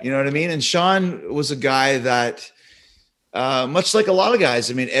 WrestleMania, you know what I mean? And Shawn was a guy that, much like a lot of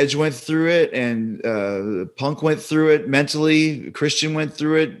guys, I mean, Edge went through it, and Punk went through it mentally. Christian went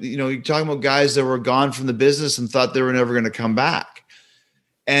through it. You know, you're talking about guys that were gone from the business and thought they were never going to come back.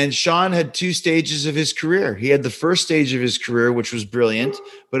 And Shawn had two stages of his career. He had the first stage of his career, which was brilliant,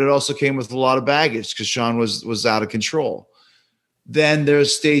 but it also came with a lot of baggage because Shawn was out of control. Then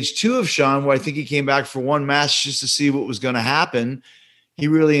there's stage 2 of Shawn, where I think he came back for one match just to see what was going to happen. He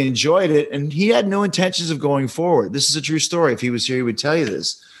really enjoyed it, and he had no intentions of going forward. This is a true story. If he was here, he would tell you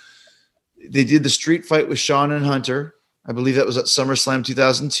this. They did the street fight with Shawn and Hunter. I believe that was at SummerSlam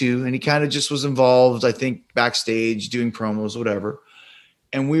 2002, and he kind of just was involved, I think, backstage, doing promos, whatever.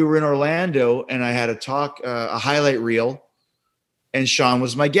 And we were in Orlando, and I had a highlight reel, and Shawn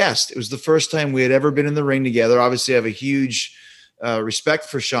was my guest. It was the first time we had ever been in the ring together. Obviously, I have a huge respect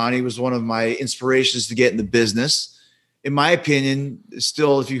for Shawn. He was one of my inspirations to get in the business. In my opinion,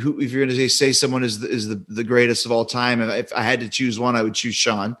 still, if you're going to say someone is the greatest of all time, if I had to choose one, I would choose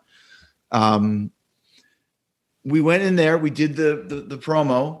Shawn. We went in there, we did the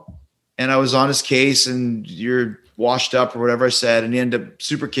promo, and I was on his case, and you're washed up or whatever I said, and he ended up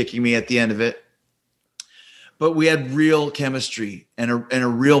super kicking me at the end of it. but we had real chemistry and a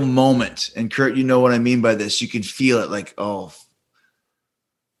real moment. And Kurt, you know what I mean by this. You can feel it like, oh,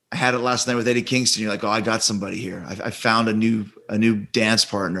 I had it last night with Eddie Kingston. You're like, oh, I got somebody here. I found a new dance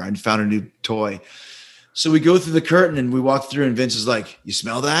partner. I found a new toy. So we go through the curtain and we walk through and Vince is like, you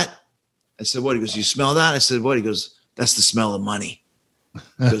smell that? I said, what? He goes, you smell that? I said, what? He goes, that's the smell of money.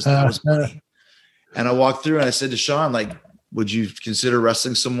 He goes, that was money. And I walked through and I said to Sean, like, would you consider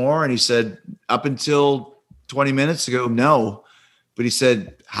wrestling some more? And he said, up until 20 minutes ago, no. But he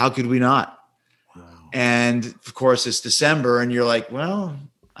said, how could we not? Wow. And of course, it's December and you're like, well,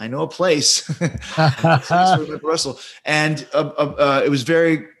 I know a place. Wrestle. And it was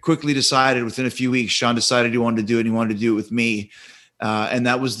very quickly decided within a few weeks. Sean decided he wanted to do it and he wanted to do it with me. And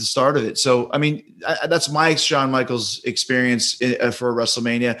that was the start of it. So, I mean, that's my Shawn Michaels experience for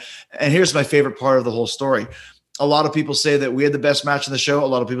WrestleMania. And here's my favorite part of the whole story. A lot of people say that we had the best match in the show. A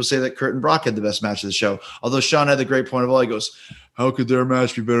lot of people say that Kurt and Brock had the best match of the show. Although Sean had the great point of all, he goes, how could their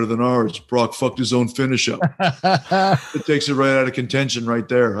match be better than ours? Brock fucked his own finish up. It takes it right out of contention right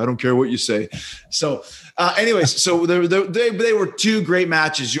there. I don't care what you say. So anyways, so they were two great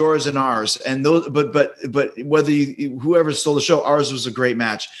matches, yours and ours. And those, but whether whoever stole the show, ours was a great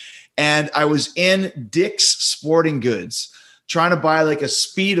match. And I was in Dick's Sporting Goods trying to buy like a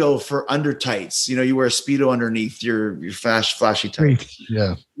Speedo for under tights. You know, you wear a Speedo underneath your flashy tights.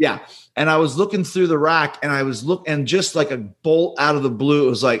 Yeah. Yeah. And I was looking through the rack and I was and just like a bolt out of the blue, it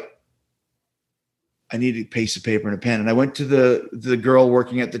was like, I need a piece of paper and a pen. And I went to the girl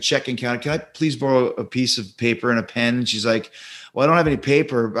working at the check-in counter. Can I please borrow a piece of paper and a pen? And she's like, well, I don't have any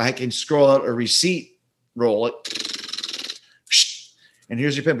paper, but I can scroll out a receipt, roll it. And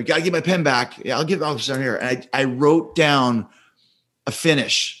here's your pen. But you got to get my pen back. Yeah, I'll get it down here. And I wrote down a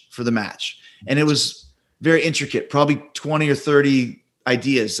finish for the match. And it was very intricate, probably 20 or 30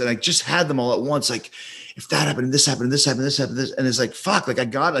 ideas. And I just had them all at once. Like, if that happened, and this happened, and this happened, this happened, this. And it's like, fuck, like I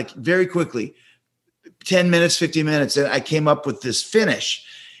got like very quickly, 10 minutes, 15 minutes. And I came up with this finish.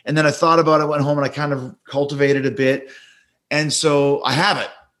 And then I thought about it, went home and I kind of cultivated a bit. And so I have it.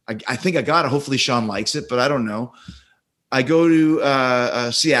 I think I got it. Hopefully Sean likes it, but I don't know. I go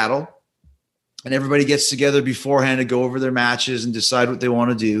to Seattle and everybody gets together beforehand to go over their matches and decide what they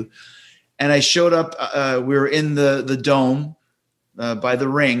want to do. And I showed up. We were in the dome by the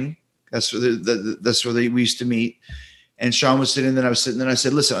ring. That's where we used to meet. And Sean was sitting there and I was sitting there and I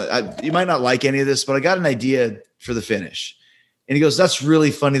said, listen, you might not like any of this, but I got an idea for the finish. And he goes, that's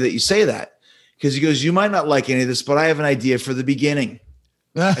really funny that you say that. Because he goes, you might not like any of this, but I have an idea for the beginning.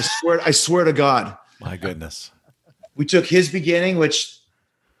 I swear to God. My goodness. We took his beginning, which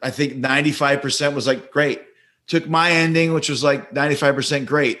I think 95% was like, great. Took my ending, which was like 95%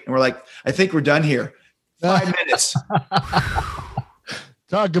 great. And we're like, I think we're done here. 5 minutes.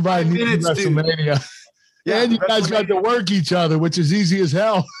 Talk about WrestleMania. Dude. Yeah, and you guys got to work each other, which is easy as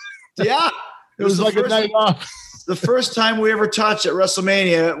hell. Yeah. It was like a night off. The first time we ever touched at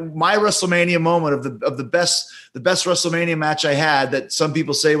WrestleMania, my WrestleMania moment of the best WrestleMania match I had that some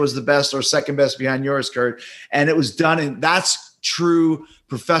people say was the best or second best behind yours, Kurt. And it was done. And that's true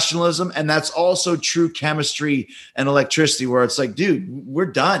professionalism. And that's also true chemistry and electricity where it's like, dude, we're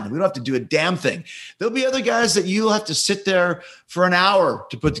done. We don't have to do a damn thing. There'll be other guys that you'll have to sit there for an hour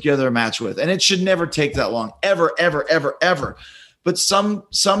to put together a match with. And it should never take that long, ever, ever, ever, ever. But some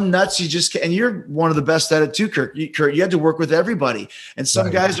nuts you just can't, and you're one of the best at it too, Kurt. You had to work with everybody, and some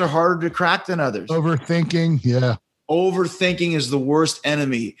guys are harder to crack than others. Overthinking, yeah. Overthinking is the worst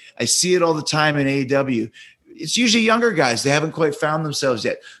enemy. I see it all the time in AEW. It's usually younger guys. They haven't quite found themselves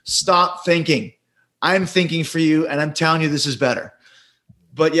yet. Stop thinking. I'm thinking for you, and I'm telling you this is better.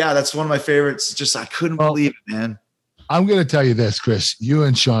 But yeah, that's one of my favorites. Just I couldn't believe it, man. I'm going to tell you this, Chris. You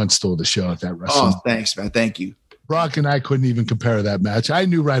and Sean stole the show at that wrestling. Oh, thanks, man. Thank you. Brock and I couldn't even compare that match. I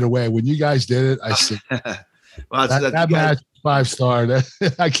knew right away when you guys did it. I said, well, that match 5-star.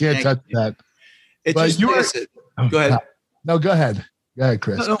 I can't touch that. It but just go ahead. No, go ahead. Go ahead,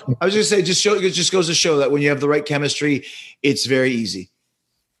 Chris. No, I was going to say, it just goes to show that when you have the right chemistry, it's very easy.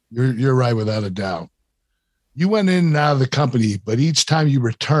 You're right without a doubt. You went in and out of the company, but each time you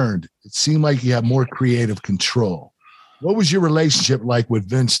returned, it seemed like you had more creative control. What was your relationship like with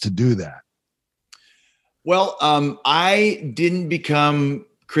Vince to do that? Well, I didn't become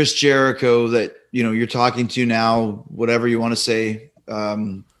Chris Jericho that, you're talking to now, whatever you want to say.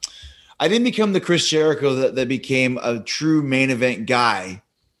 I didn't become the Chris Jericho that became a true main event guy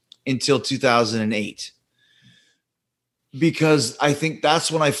until 2008. Because I think that's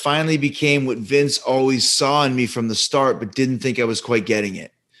when I finally became what Vince always saw in me from the start, but didn't think I was quite getting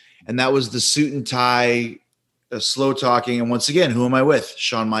it. And that was the suit and tie, slow talking. And once again, who am I with?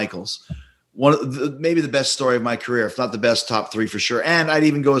 Shawn Michaels. maybe the best story of my career, if not the best, top 3 for sure. And I'd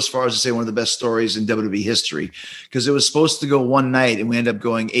even go as far as to say one of the best stories in WWE history, because it was supposed to go one night and we ended up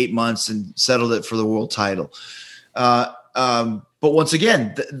going 8 months and settled it for the world title. But once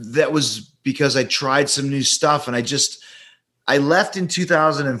again, that was because I tried some new stuff, and I left in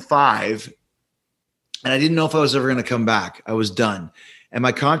 2005 and I didn't know if I was ever going to come back. I was done. And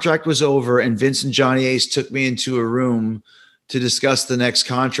my contract was over, and Vince and Johnny Ace took me into a room to discuss the next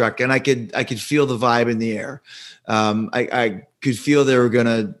contract. And I could feel the vibe in the air. I could feel they were going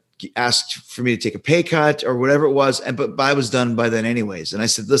to ask for me to take a pay cut or whatever it was. But I was done by then anyways. And I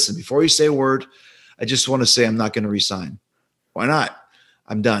said, listen, before you say a word, I just want to say I'm not going to resign. Why not?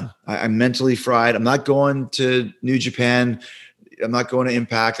 I'm done. I'm mentally fried. I'm not going to New Japan. I'm not going to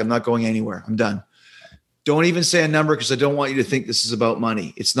Impact. I'm not going anywhere. I'm done. Don't even say a number, because I don't want you to think this is about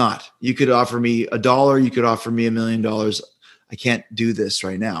money. It's not. You could offer me $1. You could offer me $1 million. I can't do this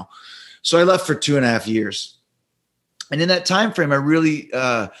right now. So I left for 2.5 years. And in that time frame, I really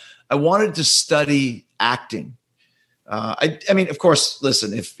I wanted to study acting. I mean, of course,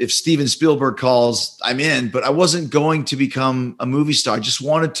 listen, if Steven Spielberg calls, I'm in, but I wasn't going to become a movie star. I just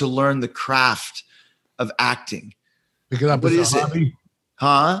wanted to learn the craft of acting. Pick it up as a hobby?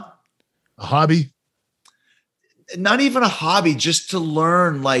 Huh? A hobby? Not even a hobby, just to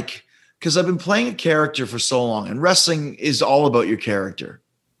learn, because I've been playing a character for so long, and wrestling is all about your character.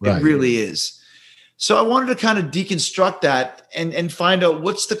 Right. It really is. So I wanted to kind of deconstruct that and find out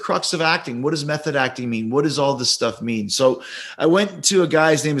what's the crux of acting. What does method acting mean? What does all this stuff mean? So I went to a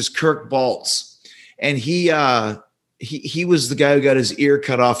guy, his name is Kirk Baltz, and he was the guy who got his ear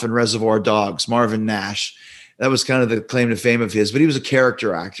cut off in Reservoir Dogs, Marvin Nash. That was kind of the claim to fame of his, but he was a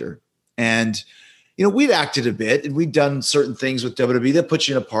character actor. And we'd acted a bit, and we'd done certain things with WWE that put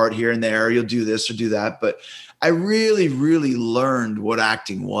you in a part here and there. You'll do this or do that. But I really, really learned what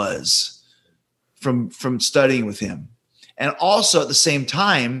acting was from studying with him. And also at the same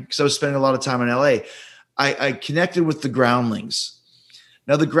time, because I was spending a lot of time in LA, I connected with the Groundlings.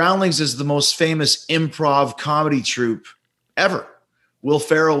 Now, the Groundlings is the most famous improv comedy troupe ever. Will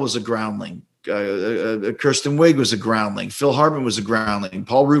Ferrell was a Groundling. Kirsten Wiig was a Groundling. Phil Hartman was a Groundling.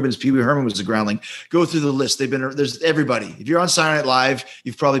 Paul Rubens, Pee Wee Herman was a Groundling. Go through the list. There's everybody. If you're on Saturday Night Live,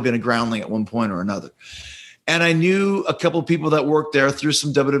 you've probably been a Groundling at one point or another. And I knew a couple of people that worked there through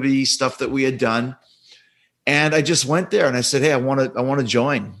some WWE stuff that we had done. And I just went there and I said, hey, I want to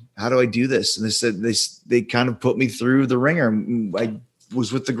join. How do I do this? And they said, they kind of put me through the ringer. I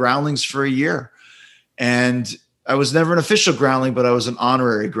was with the Groundlings for a year, and I was never an official Groundling, but I was an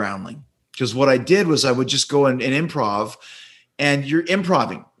honorary Groundling. Because what I did was I would just go and improv, and you're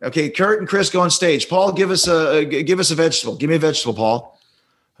improving. Okay, Kurt and Chris go on stage. Paul, give us a vegetable. Give me a vegetable, Paul.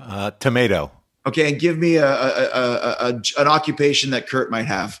 Tomato. Okay, and give me an occupation that Kurt might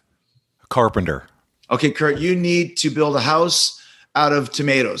have. Carpenter. Okay, Kurt, you need to build a house out of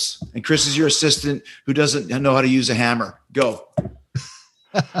tomatoes. And Chris is your assistant who doesn't know how to use a hammer. Go.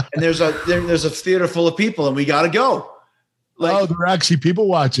 And there's a theater full of people, and we got to go. There are actually people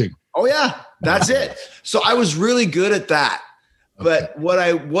watching. Oh, yeah, that's it. So I was really good at that. But what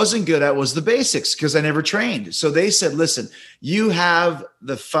I wasn't good at was the basics, because I never trained. So they said, listen, you have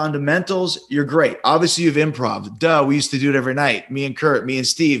the fundamentals. You're great. Obviously, you've improv. Duh, we used to do it every night. Me and Kurt, me and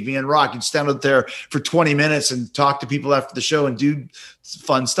Steve, me and Rock. You'd stand up there for 20 minutes and talk to people after the show and do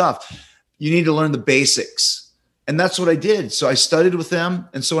fun stuff. You need to learn the basics. And that's what I did. So I studied with them.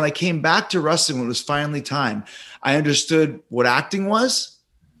 And so when I came back to wrestling, when it was finally time, I understood what acting was.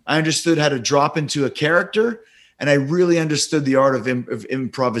 I understood how to drop into a character. And I really understood the art of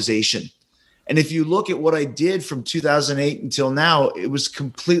improvisation. And if you look at what I did from 2008 until now, it was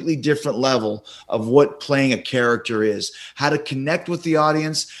completely different level of what playing a character is, how to connect with the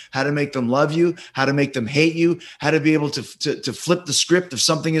audience, how to make them love you, how to make them hate you, how to be able to flip the script if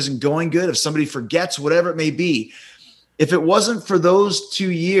something isn't going good, if somebody forgets, whatever it may be. If it wasn't for those 2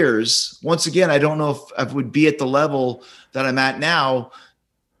 years, once again, I don't know if I would be at the level that I'm at now,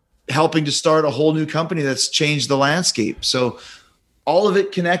 helping to start a whole new company that's changed the landscape. So all of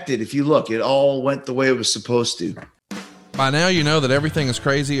it connected. If you look, it all went the way it was supposed to. By now, you know that everything is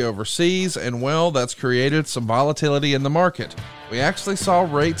crazy overseas, and well, that's created some volatility in the market. We actually saw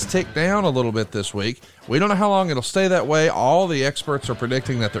rates tick down a little bit this week. We don't know how long it'll stay that way. All the experts are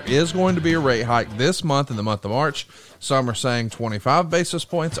predicting that there is going to be a rate hike this month, in the month of March. Some are saying 25 basis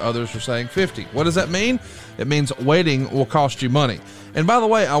points. Others are saying 50. What does that mean? It means waiting will cost you money. And by the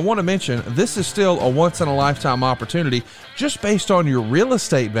way, I want to mention this is still a once-in-a-lifetime opportunity just based on your real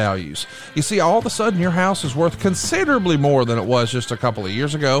estate values. You see, all of a sudden your house is worth considerably more than it was just a couple of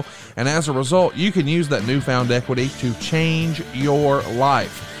years ago. And as a result, you can use that newfound equity to change your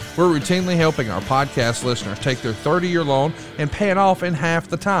life. We're routinely helping our podcast listeners take their 30-year loan and pay it off in half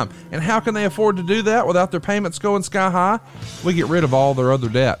the time. And how can they afford to do that without their payments going sky high? We get rid of all their other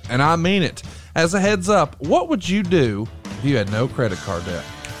debt, and I mean it. As a heads up, what would you do if you had no credit card debt?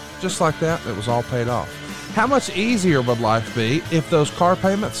 Just like that, it was all paid off. How much easier would life be if those car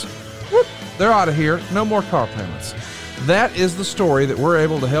payments, whoop, they're out of here, no more car payments. That is the story that we're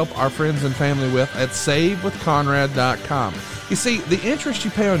able to help our friends and family with at SaveWithConrad.com. You see, the interest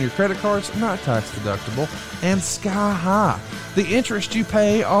you pay on your credit cards, not tax deductible, and sky high. The interest you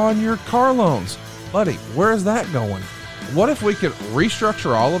pay on your car loans, buddy, where is that going? What if we could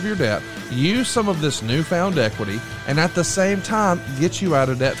restructure all of your debt, use some of this newfound equity, and at the same time get you out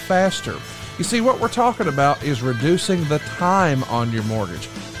of debt faster? You see, what we're talking about is reducing the time on your mortgage.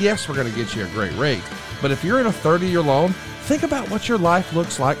 Yes, we're going to get you a great rate, but if you're in a 30-year loan, think about what your life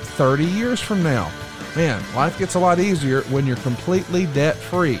looks like 30 years from now. Man, life gets a lot easier when you're completely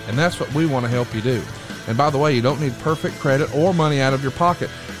debt-free, and that's what we want to help you do. And by the way, you don't need perfect credit or money out of your pocket.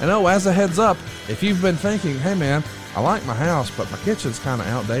 And oh, as a heads up, if you've been thinking, hey man, I like my house, but my kitchen's kind of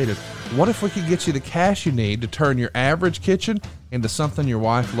outdated, what if we could get you the cash you need to turn your average kitchen into something your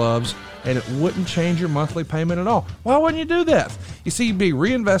wife loves, and it wouldn't change your monthly payment at all? Why wouldn't you do that? You see, you'd be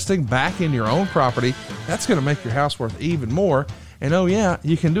reinvesting back in your own property. That's going to make your house worth even more. And oh yeah,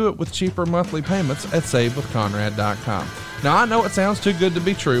 you can do it with cheaper monthly payments at SaveWithConrad.com. Now, I know it sounds too good to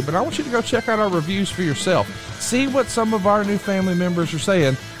be true, but I want you to go check out our reviews for yourself. See what some of our new family members are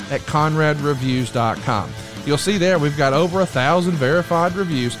saying at ConradReviews.com. You'll see there we've got over 1,000 verified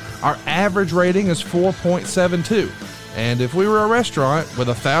reviews. Our average rating is 4.72. And if we were a restaurant with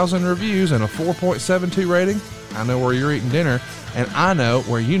 1,000 reviews and a 4.72 rating, I know where you're eating dinner, and I know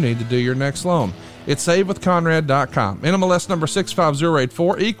where you need to do your next loan. It's SaveWithConrad.com. NMLS number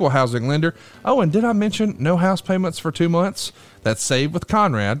 65084, equal housing lender. Oh, and did I mention no house payments for 2 months? That's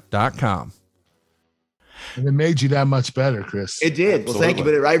SaveWithConrad.com. And it made you that much better, Chris. It did. Well, thank you.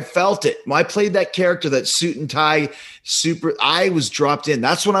 But I felt it. When I played that character, that suit and tie, I was dropped in.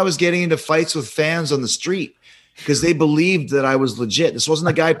 That's when I was getting into fights with fans on the street because they believed that I was legit. This wasn't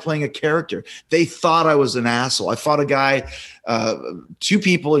a guy playing a character. They thought I was an asshole. I fought a guy, 2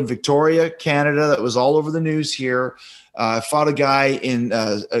 people in Victoria, Canada, that was all over the news here. I fought a guy in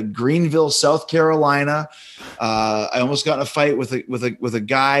Greenville, South Carolina. I almost got in a fight with a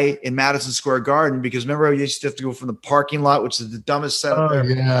guy in Madison Square Garden because remember I used to have to go from the parking lot, which is the dumbest setup ever.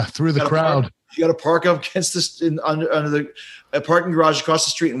 Yeah, through the crowd. You got to park up against this under the parking garage across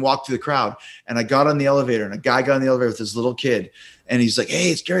the street and walk through the crowd. And I got on the elevator, and a guy got on the elevator with his little kid, and he's like,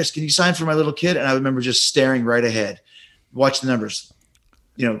 "Hey, it's Garris. Can you sign for my little kid?" And I remember just staring right ahead, watch the numbers.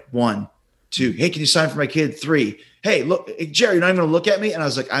 1, 2. Hey, can you sign for my kid? 3. Hey, look, Jerry, you're not even going to look at me? And I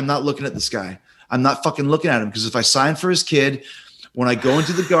was like, I'm not looking at this guy. I'm not fucking looking at him because if I sign for his kid, when I go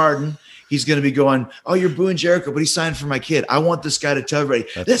into the garden, he's going to be going, oh, you're booing Jericho, but he signed for my kid. I want this guy to tell everybody,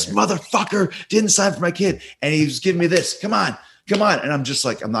 this motherfucker didn't sign for my kid. And he was giving me this. Come on. And I'm just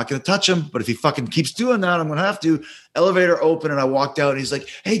like, I'm not going to touch him. But if he fucking keeps doing that, I'm going to have to. Elevator open, and I walked out, and he's like,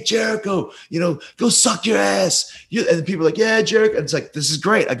 hey, Jericho, go suck your ass. And people are like, yeah, Jericho. And it's like, this is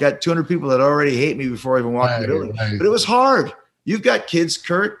great. I got 200 people that already hate me before I even walked in the building. Right. But it was hard. You've got kids,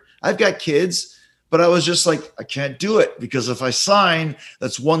 Kurt. I've got kids. But I was just like, I can't do it because if I sign,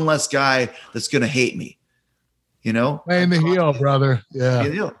 that's one less guy that's going to hate me. Playing the heel, brother.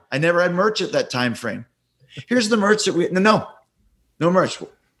 Yeah. I never had merch at that time frame. Here's the merch that no merch.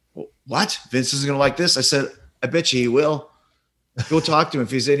 What? Vince isn't going to like this. I said, I bet you he will. Go talk to him.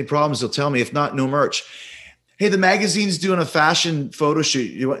 If he has any problems, he'll tell me. If not, no merch. Hey, the magazine's doing a fashion photo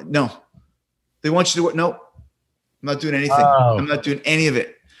shoot. No. They want you to no. I'm not doing anything. Oh. I'm not doing any of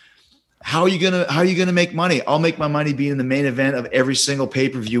it. How are you gonna make money? I'll make my money being in the main event of every single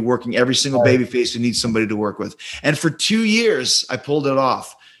pay-per-view, working every single babyface who needs somebody to work with. And for 2 years, I pulled it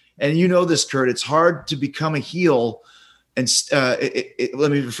off. And you know this, Kurt. It's hard to become a heel. And let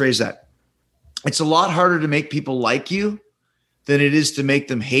me rephrase that. It's a lot harder to make people like you than it is to make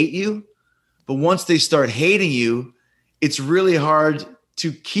them hate you. But once they start hating you, it's really hard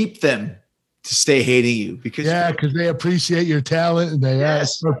to keep them to stay hating you because they appreciate your talent and they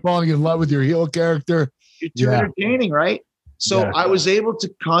start falling in love with your heel character. You're too entertaining, right? So I was able to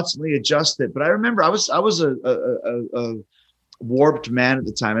constantly adjust it. But I remember I was a warped man at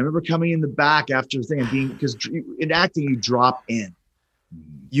the time. I remember coming in the back after the thing because in acting you drop in.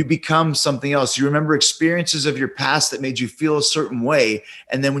 You become something else. You remember experiences of your past that made you feel a certain way.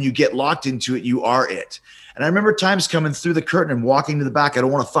 And then when you get locked into it, you are it. And I remember times coming through the curtain and walking to the back. I don't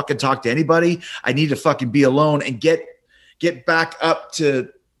want to fucking talk to anybody. I need to fucking be alone and get back up to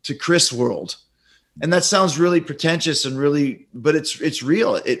Chris world. And that sounds really pretentious and really, but it's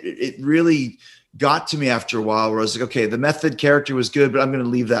real. It really got to me after a while where I was like, okay, the method character was good, but I'm going to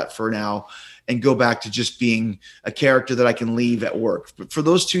leave that for now and go back to just being a character that I can leave at work. But for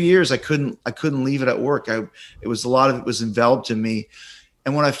those 2 years, I couldn't leave it at work. It was a lot of it was enveloped in me.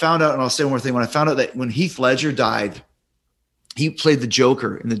 And when I found out, and I'll say one more thing, when I found out that when Heath Ledger died, he played the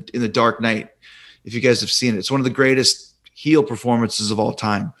Joker in the Dark Knight. If you guys have seen it, it's one of the greatest heel performances of all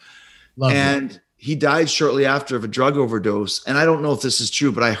time. Love and it. He died shortly after of a drug overdose. And I don't know if this is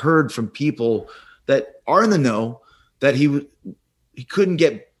true, but I heard from people that are in the know that he couldn't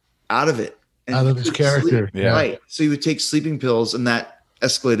get out of it. And Out of his character. Sleep. Yeah. Right. So he would take sleeping pills, and that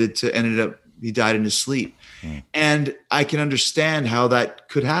escalated to ended up he died in his sleep. And I can understand how that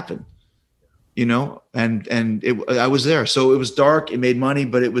could happen, you know, and I was there. So it was dark, it made money,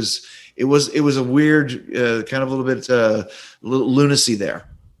 but it was a weird kind of a little bit lunacy there.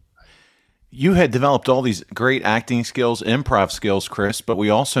 You had developed all these great acting skills, improv skills, Chris, but we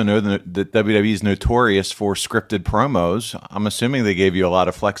also know that WWE is notorious for scripted promos. I'm assuming they gave you a lot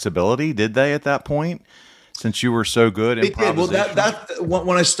of flexibility, did they, at that point, since you were so good at improvisation? Well,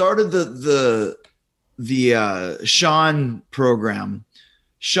 when I started the Sean program,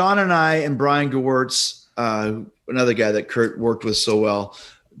 Sean and I and Brian Gewirtz, another guy that Kurt worked with so well,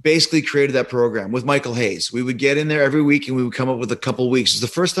 basically created that program with Michael Hayes. We would get in there every week and we would come up with a couple of weeks. It's the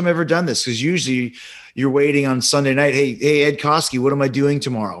first time I've ever done this, because usually you're waiting on Sunday night. Hey, Ed Koski, what am I doing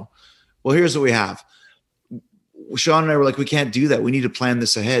tomorrow? Well, here's what we have. Sean and I were like, we can't do that. We need to plan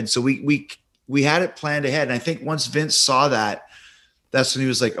this ahead. So we had it planned ahead. And I think once Vince saw that, that's when he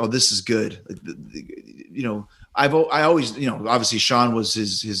was like, oh, this is good. You know, I always, you know, obviously Sean was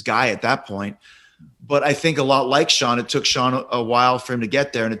his guy at that point. But I think a lot like Sean, it took Sean a while for him to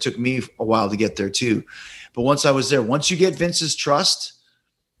get there, and it took me a while to get there too. But once I was there, once you get Vince's trust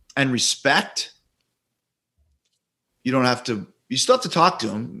and respect, you still have to talk to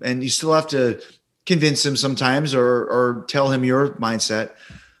him, and you still have to convince him sometimes or tell him your mindset.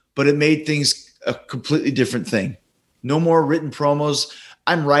 But it made things a completely different thing. No more written promos.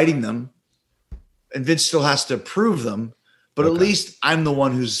 I'm writing them, and Vince still has to approve them. But at least I'm the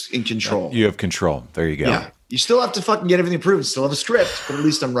one who's in control. You have control. There you go. Yeah. You still have to fucking get everything approved. Still have a script, but at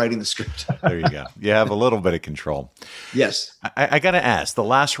least I'm writing the script. There you go. You have a little bit of control. Yes. I got to ask, the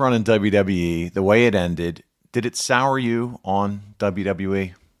last run in WWE, the way it ended, did it sour you on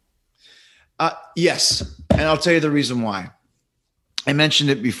WWE? Yes. And I'll tell you the reason why. I mentioned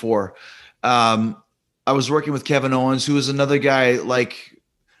it before. I was working with Kevin Owens, who was another guy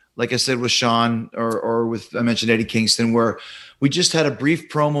like I said, with Sean or with, I mentioned Eddie Kingston, where we just had a brief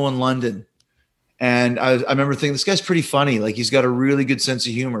promo in London. And I remember thinking, this guy's pretty funny. Like, he's got a really good sense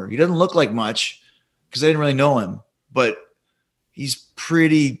of humor. He doesn't look like much because I didn't really know him, but he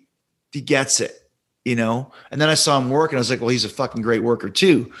gets it, you know? And then I saw him work and I was like, well, he's a fucking great worker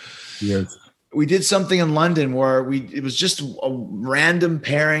too. Yes. We did something in London where it was just a random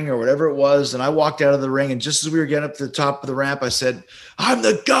pairing or whatever it was. And I walked out of the ring, and just as we were getting up to the top of the ramp, I said, I'm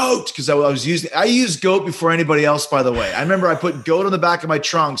the GOAT. Because I used GOAT before anybody else, by the way. I remember I put GOAT on the back of my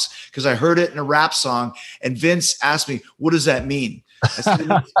trunks because I heard it in a rap song. And Vince asked me, what does that mean? I said,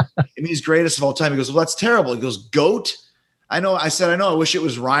 it means greatest of all time. He goes, well, that's terrible. He goes, GOAT? I know. I said, I know. I wish it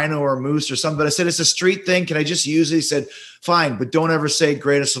was Rhino or Moose or something, but I said, it's a street thing. Can I just use it? He said, fine, but don't ever say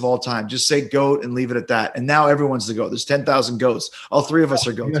greatest of all time. Just say GOAT and leave it at that. And now everyone's the GOAT. There's 10,000 GOATs. All three of us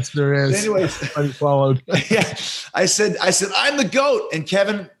are GOATs. Yes, there is. Anyways, followed. Yeah. I said, I'm the GOAT. And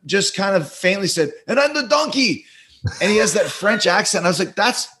Kevin just kind of faintly said, and I'm the donkey. And he has that French accent. And I was like,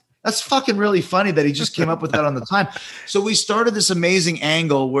 that's fucking really funny that he just came up with that on the time. So we started this amazing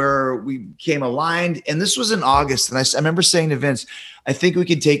angle where we became aligned. And this was in August. And I remember saying to Vince, I think we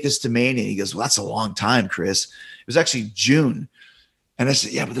could take this to Mania. He goes, well, that's a long time, Chris. It was actually June. And I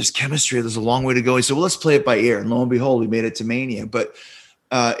said, yeah, but there's chemistry. There's a long way to go. He said, well, let's play it by ear. And lo and behold, we made it to Mania. But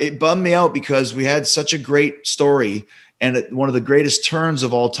it bummed me out because we had such a great story and one of the greatest turns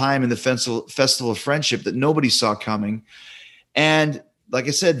of all time in the Festival of Friendship that nobody saw coming. And like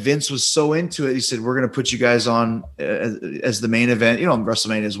I said, Vince was so into it. He said, we're going to put you guys on as the main event. You know,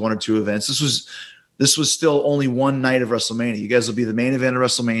 WrestleMania is 1 or 2 events. This was still only one night of WrestleMania. You guys will be the main event of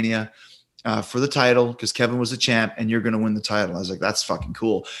WrestleMania for the title because Kevin was the champ and you're going to win the title. I was like, that's fucking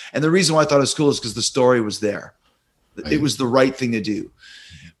cool. And the reason why I thought it was cool is because the story was there. It was the right thing to do.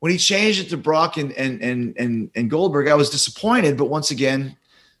 When he changed it to Brock and Goldberg, I was disappointed. But once again,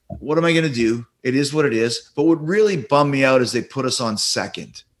 what am I going to do? It is what it is. But what really bummed me out is they put us on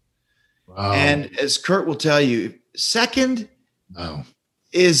second. Wow. And as Kurt will tell you, second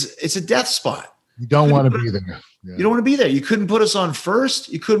it's a death spot. You don't want to be there. Yeah. You don't want to be there. You couldn't put us on first.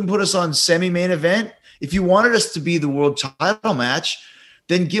 You couldn't put us on semi-main event. If you wanted us to be the world title match,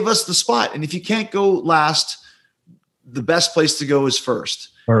 then give us the spot. And if you can't go last, the best place to go is first.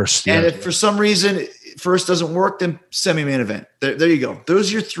 First. And Yeah. if for some reason first doesn't work, then semi-main event. There you go.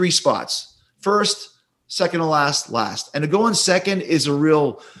 Those are your 3 spots. First, second to last. And to go in second is a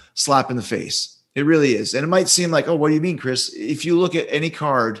real slap in the face. It really is. And it might seem like, oh, what do you mean, Chris? If you look at any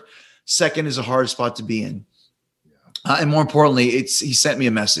card, second is a hard spot to be in. And more importantly, he sent me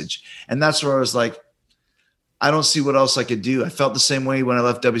a message. And that's where I was like, I don't see what else I could do. I felt the same way when I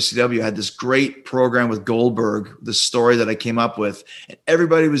left WCW. I had this great program with Goldberg, the story that I came up with, and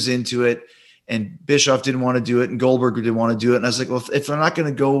everybody was into it. And Bischoff didn't want to do it, and Goldberg didn't want to do it. And I was like, well, if they're not going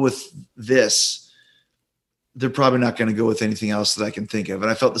to go with this, they're probably not going to go with anything else that I can think of. And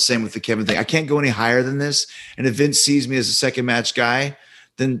I felt the same with the Kevin thing. I can't go any higher than this. And if Vince sees me as a second match guy,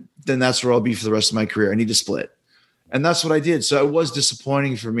 then that's where I'll be for the rest of my career. I need to split. And that's what I did. So it was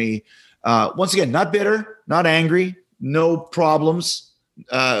disappointing for me. Once again, not bitter, not angry, no problems,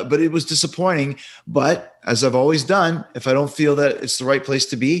 but it was disappointing. But as I've always done, if I don't feel that it's the right place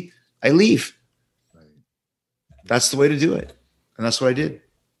to be, I leave. That's the way to do it. And that's what I did.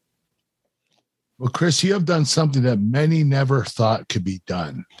 Well, Chris, you have done something that many never thought could be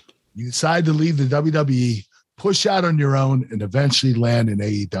done. You decided to leave the WWE, push out on your own, and eventually land in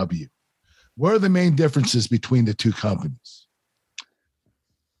AEW. What are the main differences between the two companies?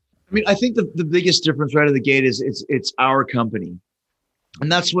 I mean, I think the biggest difference right out of the gate is it's our company.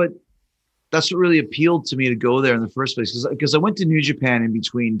 And that's what really appealed to me to go there in the first place. Because I went to New Japan in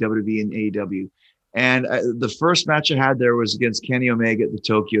between WWE and AEW. And the first match I had there was against Kenny Omega at the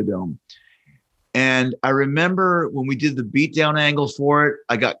Tokyo Dome. And I remember when we did the beatdown angle for it,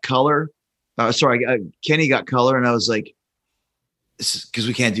 I got color. Kenny got color. And I was like, because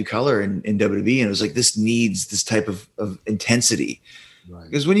we can't do color in WWE. And it was like, this needs this type of intensity. Right.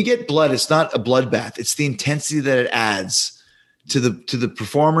 Because when you get blood, it's not a bloodbath. It's the intensity that it adds to the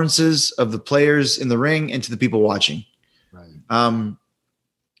performances of the players in the ring and to the people watching. Right.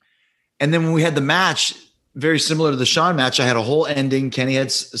 And then when we had the match, very similar to the Shawn match, I had a whole ending. Kenny had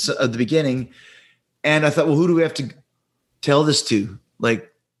at the beginning. And I thought, well, who do we have to tell this to? Like,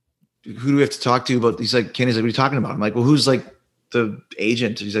 who do we have to talk to about? He's like, Kenny's like, what are you talking about? I'm like, well, who's like the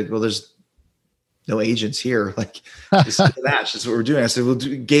agent? He's like, well, there's no agents here. Like, this is the match. That's what we're doing. I said, well,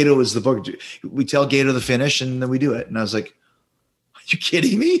 Gato is the book. We tell Gato the finish and then we do it. And I was like, are you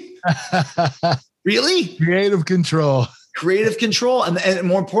kidding me? Really? Creative control. And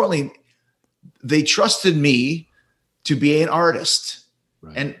more importantly, they trusted me to be an artist.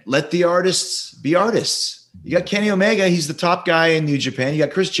 Right. And let the artists be artists. You got Kenny Omega. He's the top guy in New Japan. You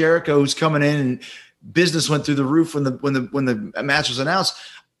got Chris Jericho, who's coming in, and business went through the roof when the match was announced.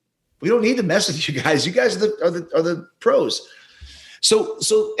 We don't need to mess with you guys. You guys are the pros.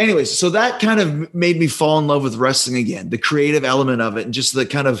 So anyways, so that kind of made me fall in love with wrestling again, the creative element of it, and just the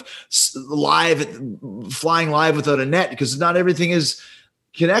kind of flying live without a net, because not everything is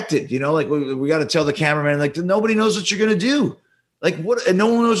connected. You know, like we got to tell the cameraman, like, nobody knows what you're going to do. Like, what? And no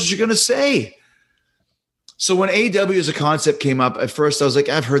one knows what you're going to say. So when AEW as a concept came up, at first I was like,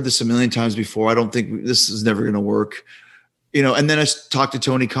 I've heard this a million times before. I don't think this is never going to work. You know, and then I talked to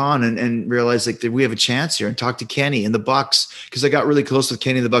Tony Khan and realized like that we have a chance here, and talked to Kenny and the Bucks, because I got really close with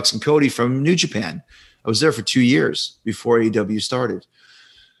Kenny, the Bucks, and Cody from New Japan. I was there for 2 years before AEW started.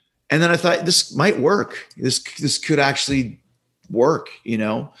 And then I thought, this might work. This could actually work, you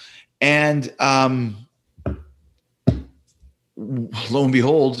know? And lo and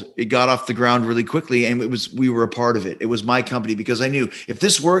behold, it got off the ground really quickly, and we were a part of it. It was my company, because I knew if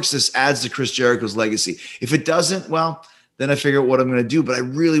this works, this adds to Chris Jericho's legacy. If it doesn't, well, then I figure out what I'm going to do, but I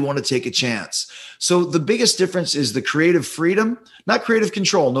really want to take a chance. So the biggest difference is the creative freedom, not creative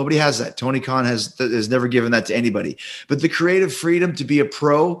control. Nobody has that. Tony Khan has never given that to anybody, but the creative freedom to be a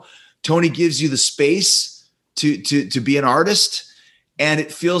pro. Tony gives you the space to be an artist, and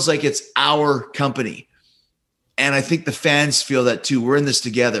it feels like it's our company. And I think the fans feel that too. We're in this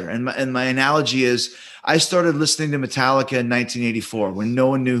together. And my analogy is, I started listening to Metallica in 1984 when no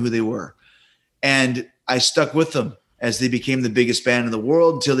one knew who they were. And I stuck with them as they became the biggest band in the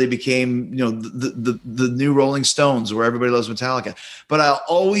world, until they became, you know, the new Rolling Stones, where everybody loves Metallica. But I'll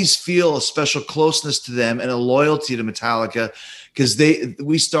always feel a special closeness to them and a loyalty to Metallica, because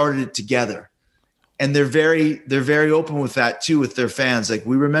we started it together. And they're very open with that too, with their fans. Like,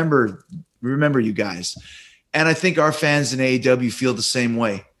 we remember you guys. And I think our fans in AEW feel the same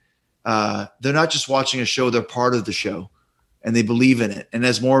way. They're not just watching a show, they're part of the show, and they believe in it. And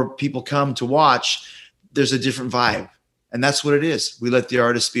as more people come to watch, there's a different vibe. And that's what it is. We let the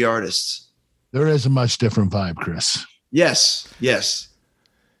artists be artists. There is a much different vibe, Chris. Yes.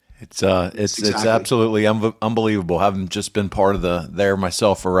 It's Exactly. absolutely unbelievable. Having just been part of there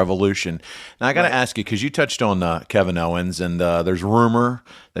myself for Revolution. Now I got to ask you, because you touched on Kevin Owens, and there's rumor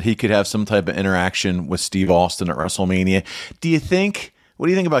that he could have some type of interaction with Steve Austin at WrestleMania. What do you think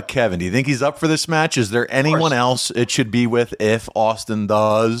about Kevin? Do you think he's up for this match? Is there anyone else it should be with if Austin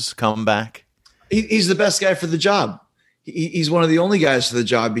does come back? He's the best guy for the job. He's one of the only guys for the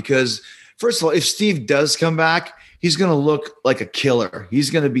job because, first of all, if Steve does come back, he's going to look like a killer.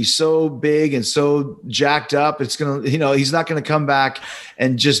 He's going to be so big and so jacked up. It's going to, he's not going to come back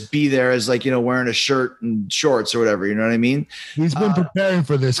and just be there as like, wearing a shirt and shorts or whatever. You know what I mean? He's been preparing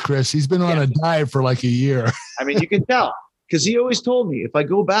for this, Chris. He's been on a diet for like a year. I mean, you can tell because he always told me if I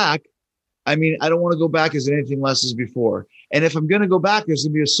go back, I don't want to go back as anything less as before. And if I'm going to go back, there's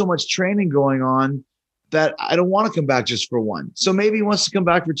going to be so much training going on that I don't want to come back just for one. So maybe he wants to come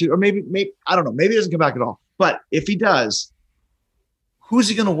back for two, or maybe I don't know. Maybe he doesn't come back at all. But if he does, who's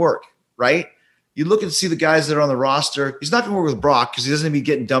he going to work, right? You look and see the guys that are on the roster. He's not going to work with Brock because he doesn't be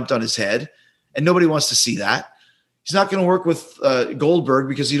getting dumped on his head, and nobody wants to see that. He's not going to work with Goldberg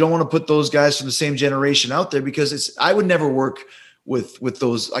because you don't want to put those guys from the same generation out there because I would never work with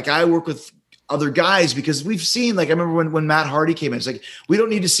those. Like I work with other guys because we've seen, like I remember when Matt Hardy came in, it's like, we don't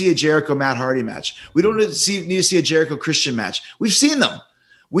need to see a Jericho Matt Hardy match. We don't need to see a Jericho Christian match. We've seen them.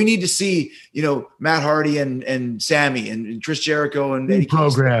 We need to see, Matt Hardy and Sammy and Chris Jericho and Eddie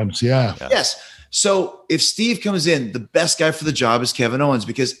programs. Kingston. Yeah. Yes. So if Steve comes in, the best guy for the job is Kevin Owens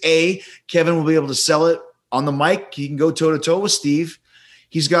because Kevin will be able to sell it on the mic. He can go toe to toe with Steve.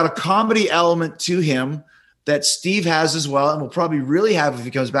 He's got a comedy element to him that Steve has as well, and will probably really have if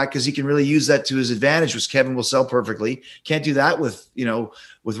he comes back because he can really use that to his advantage, which Kevin will sell perfectly. Can't do that with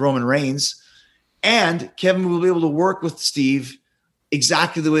Roman Reigns. And Kevin will be able to work with Steve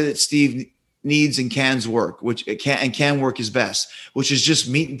exactly the way that Steve needs and can's work, which it can work his best, which is just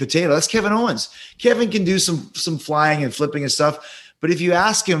meat and potato. That's Kevin Owens. Kevin can do some flying and flipping and stuff, but if you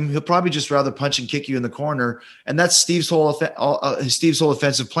ask him, he'll probably just rather punch and kick you in the corner, and that's Steve's whole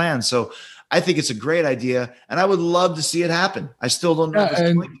offensive plan. So I think it's a great idea, and I would love to see it happen. I still don't know.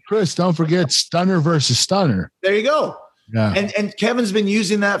 And Chris, don't forget Stunner versus Stunner. There you go. Yeah. And Kevin's been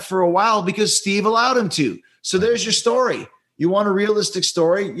using that for a while because Steve allowed him to. So there's your story. You want a realistic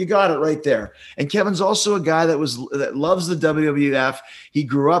story? You got it right there. And Kevin's also a guy that loves the WWF. He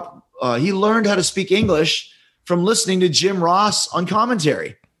grew up. He learned how to speak English from listening to Jim Ross on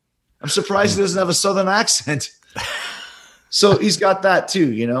commentary. I'm surprised he doesn't have a Southern accent. So he's got that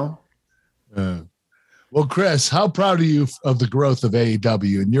too, Well, Chris, how proud are you of the growth of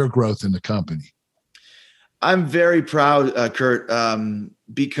AEW and your growth in the company? I'm very proud, Kurt,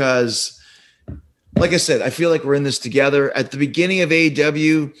 because, like I said, I feel like we're in this together. At the beginning of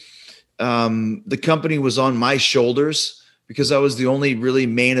AEW, the company was on my shoulders because I was the only really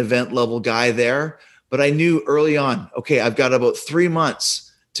main event level guy there. But I knew early on, okay, I've got about 3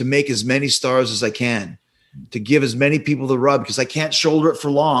 months to make as many stars as I can, to give as many people the rub, because I can't shoulder it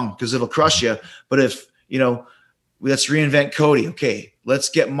for long because it'll crush you. But if, let's reinvent Cody. Okay, let's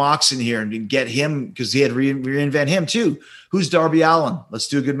get Mox in here and get him because he had reinvent him too. Who's Darby Allin? Let's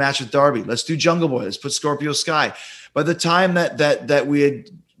do a good match with Darby. Let's do Jungle Boy. Let's put Scorpio Sky. By the time that we had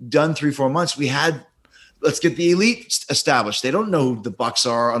done 3-4 months, let's get the Elite established. They don't know who the Bucks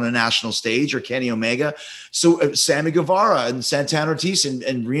are on a national stage or Kenny Omega. So Sammy Guevara and Santana Ortiz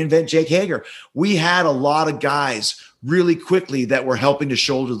and reinvent Jake Hager. We had a lot of guys really quickly that were helping to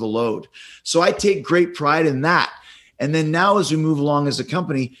shoulder the load. So I take great pride in that. And then now as we move along as a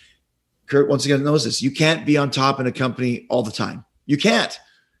company, Kurt once again knows this, you can't be on top in a company all the time. You can't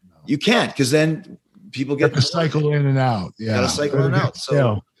because then people get to cycle in and out. Yeah. Got to cycle in and out.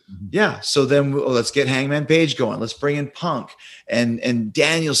 So yeah. So then let's get Hangman Page going. Let's bring in Punk and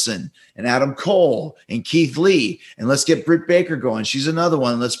Danielson and Adam Cole and Keith Lee. And let's get Britt Baker going. She's another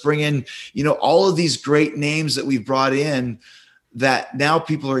one. Let's bring in, all of these great names that we've brought in that now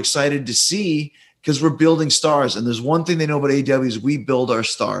people are excited to see because we're building stars. And there's one thing they know about AEW is we build our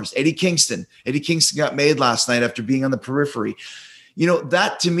stars. Eddie Kingston got made last night after being on the periphery.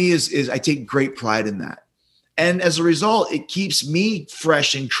 That to me is I take great pride in that. And as a result, it keeps me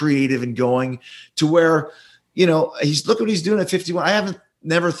fresh and creative and going to where, look what he's doing at 51. I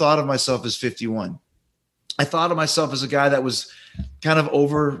never thought of myself as 51. I thought of myself as a guy that was kind of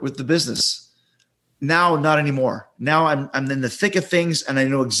over with the business. Now, not anymore. Now I'm in the thick of things and I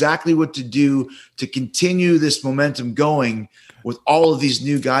know exactly what to do to continue this momentum going with all of these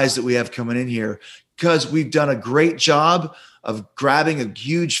new guys that we have coming in here, because we've done a great job of grabbing a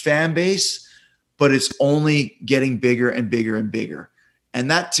huge fan base, but it's only getting bigger and bigger and bigger. And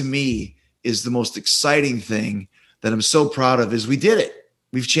that to me is the most exciting thing that I'm so proud of is we did it.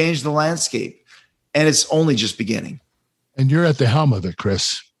 We've changed the landscape, and it's only just beginning. And you're at the helm of it,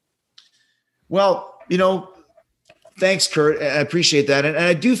 Chris. Well, thanks, Kurt. I appreciate that. And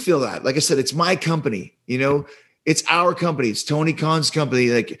I do feel that, like I said, it's my company, it's our company. It's Tony Khan's company.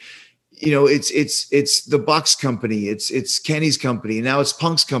 Like, it's the Bucks company. It's Kenny's company. Now it's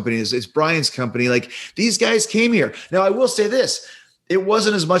Punk's company. It's Brian's company. Like, these guys came here. Now I will say this, it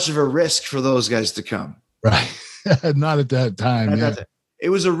wasn't as much of a risk for those guys to come. Right. Not at that time. It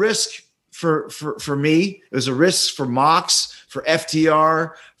was a risk for me. It was a risk for Mox, for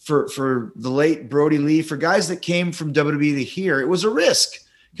FTR, for the late Brody Lee, for guys that came from WWE to here. It was a risk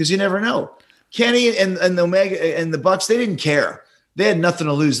because you never know. Kenny and the Omega and the Bucks, they didn't care. They had nothing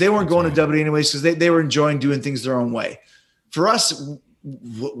to lose. They weren't going to WWE anyways because they were enjoying doing things their own way. For us,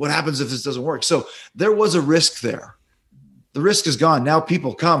 what happens if this doesn't work? So there was a risk there. The risk is gone. Now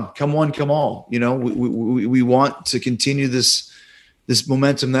people come one, come all. We want to continue this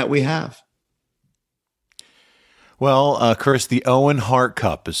momentum that we have. Well, Chris, the Owen Hart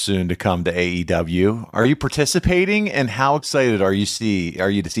Cup is soon to come to AEW. Are you participating, and how excited are you to see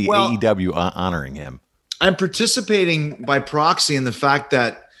AEW honoring him? I'm participating by proxy in the fact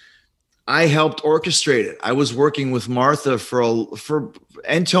that I helped orchestrate it. I was working with Martha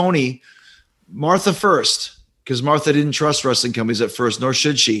and Tony, Martha first, because Martha didn't trust wrestling companies at first, nor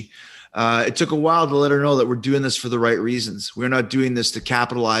should she. It took a while to let her know that we're doing this for the right reasons. We're not doing this to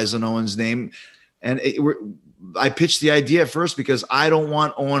capitalize on Owen's name. And I pitched the idea at first because I don't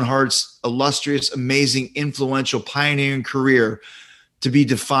want Owen Hart's illustrious, amazing, influential, pioneering career to be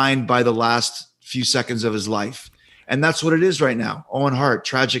defined by the last few seconds of his life. And that's what it is right now. Owen Hart,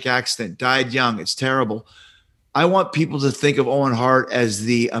 tragic accident, died young. It's terrible. I want people to think of Owen Hart as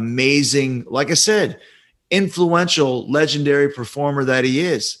the amazing, like I said, influential, legendary performer that he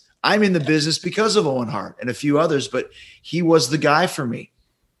is. I'm in the business because of Owen Hart and a few others, but he was the guy for me.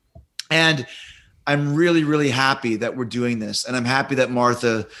 And I'm really, really happy that we're doing this. And I'm happy that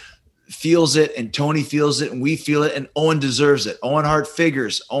Martha feels it and Tony feels it and we feel it and Owen deserves it. Owen Hart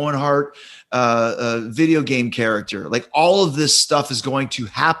figures, Owen Hart, video game character, like all of this stuff is going to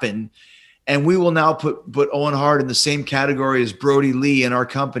happen. And we will now put Owen Hart in the same category as Brody Lee in our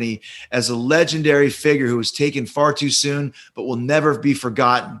company as a legendary figure who was taken far too soon, but will never be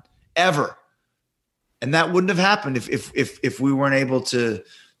forgotten ever. And that wouldn't have happened if we weren't able to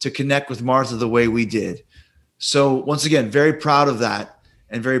connect with Martha the way we did. So once again, very proud of that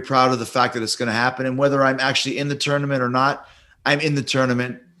and very proud of the fact that it's going to happen. And whether I'm actually in the tournament or not, I'm in the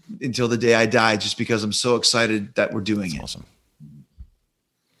tournament until the day I die, just because I'm so excited that we're doing it. Awesome.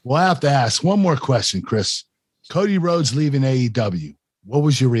 Well, I have to ask one more question, Chris. Cody Rhodes leaving AEW. What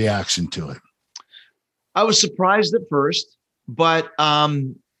was your reaction to it? I was surprised at first, but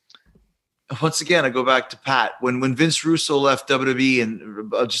once again, I go back to Pat. When Vince Russo left WWE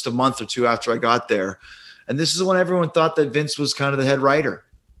and just a month or two after I got there, and this is when everyone thought that Vince was kind of the head writer,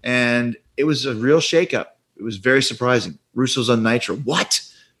 and it was a real shakeup. It was very surprising. Russo's on Nitro. What?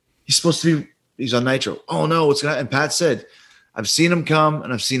 He's on Nitro. Oh no, what's going to happen? And Pat said, I've seen him come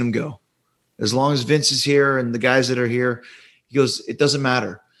and I've seen him go. As long as Vince is here and the guys that are here, he goes, it doesn't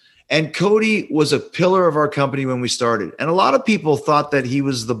matter. And Cody was a pillar of our company when we started. And a lot of people thought that he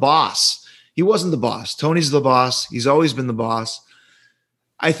was the boss. He wasn't the boss. Tony's the boss. He's always been the boss.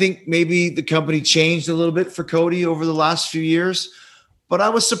 I think maybe the company changed a little bit for Cody over the last few years, but I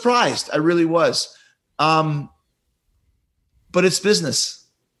was surprised. I really was. But it's business.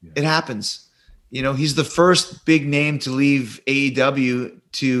 Yeah. It happens. You know, he's the first big name to leave AEW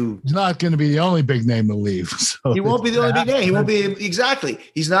to. He's not going to be the only big name to leave. So he won't be the only big name. He won't be exactly.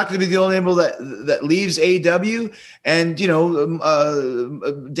 He's not going to be the only name that leaves AEW. And, you know,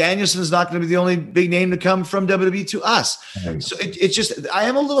 Danielson's not going to be the only big name to come from WWE to us. Nice. So it's just, I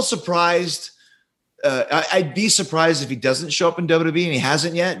am a little surprised. I'd be surprised if he doesn't show up in WWE, and he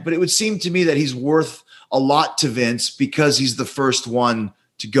hasn't yet, but it would seem to me that he's worth a lot to Vince because he's the first one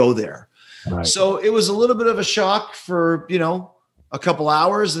to go there. Right. So it was a little bit of a shock for, you know, a couple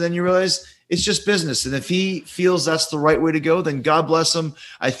hours, and then you realize it's just business. And if he feels that's the right way to go, then God bless him.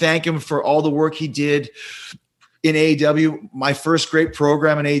 I thank him for all the work he did in AEW. My first great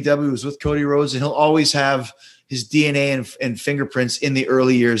program in AEW was with Cody Rhodes, and he'll always have his DNA and fingerprints in the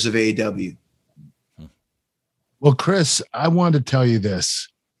early years of AEW. Well, Chris, I wanted to tell you this.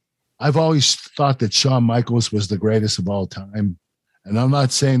 I've always thought that Shawn Michaels was the greatest of all time. And I'm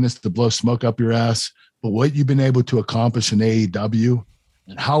not saying this to blow smoke up your ass, but what you've been able to accomplish in AEW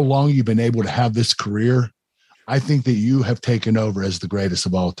and how long you've been able to have this career, I think that you have taken over as the greatest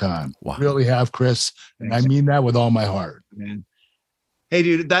of all time. Wow. You really have, Chris. And I mean that with all my heart. Man. Hey,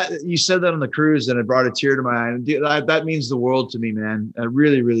 dude, that you said that on the cruise, and it brought a tear to my eye. And dude, that means the world to me, man. It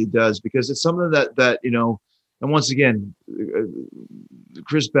really, really does, because it's something that And once again,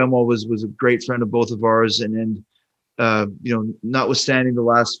 Chris Benoit was a great friend of both of ours, and notwithstanding the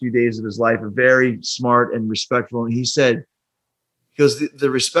last few days of his life, very smart and respectful. And he said, because the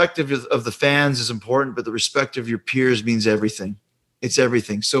respect of the fans is important, but the respect of your peers means everything. It's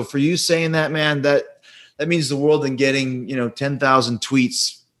everything. So for you saying that, man, that means the world, and getting 10,000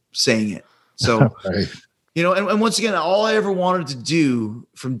 tweets saying it. So Right. and once again, all I ever wanted to do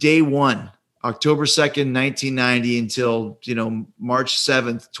from day one, October 2nd, 1990 until, March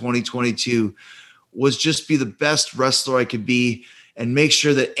 7th, 2022, was just be the best wrestler I could be, and make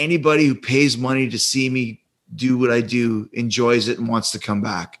sure that anybody who pays money to see me do what I do enjoys it and wants to come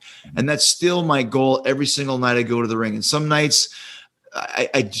back. And that's still my goal every single night I go to the ring. And some nights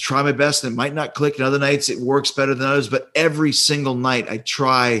I try my best and it might not click, and other nights it works better than others, but every single night I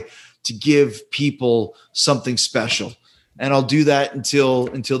try to give people something special. And I'll do that until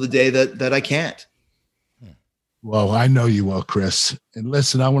the day that I can't. Well, I know you will, Chris. And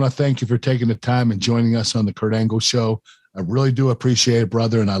listen, I want to thank you for taking the time and joining us on the Kurt Angle Show. I really do appreciate it,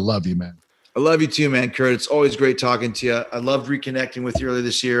 brother, and I love you, man. I love you too, man, Kurt. It's always great talking to you. I loved reconnecting with you earlier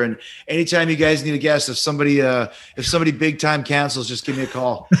this year. And anytime you guys need a guest, if somebody big time cancels, just give me a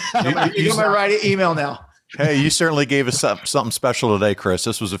call. You got my right email now. Hey, you certainly gave us something special today, Chris.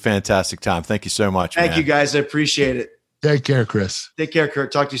 This was a fantastic time. Thank you so much. Thank you, guys. I appreciate it. Take care, Chris. Take care,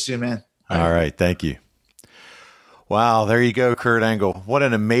 Kurt. Talk to you soon, man. All right. Thank you. Wow, there you go, Kurt Angle. What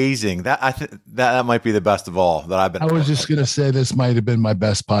an amazing that might be the best of all that I've been. I was just gonna say this might have been my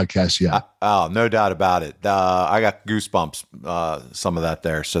best podcast yet. No doubt about it. I got goosebumps. Some of that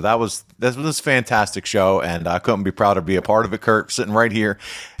there. So this was a fantastic show, and I couldn't be prouder to be a part of it. Kurt, sitting right here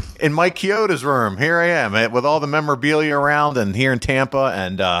in Mike Chioda's room. Here I am with all the memorabilia around, and here in Tampa.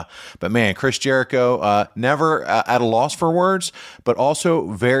 And but man, Chris Jericho, never at a loss for words, but also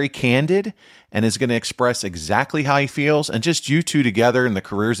very candid, and is going to express exactly how he feels. And just you two together in the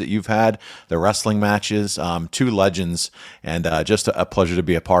careers that you've had, the wrestling matches, two legends, and just a pleasure to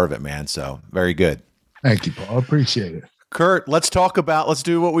be a part of it, man. So very good. Thank you, Paul. I appreciate it. Kurt, let's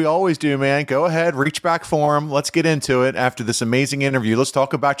do what we always do, man. Go ahead, reach back for him. Let's get into it after this amazing interview. Let's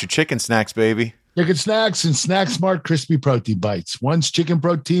talk about your chicken snacks, baby. Chicken snacks and Snack Smart Crispy Protein Bites. One's chicken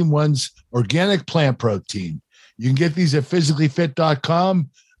protein, one's organic plant protein. You can get these at physicallyfit.com.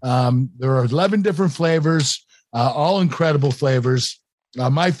 There are 11 different flavors, all incredible flavors.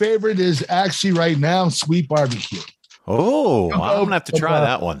 My favorite is actually right now sweet barbecue. Oh, I'm gonna have to try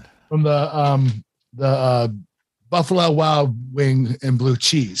that one from the Buffalo Wild Wing and blue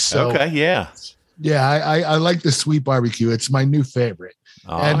cheese. So, okay, yeah, I like the sweet barbecue. It's my new favorite.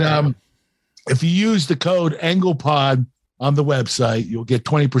 If you use the code AnglePod on the website, you'll get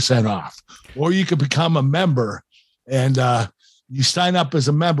 20% off, or you can become a member and you sign up as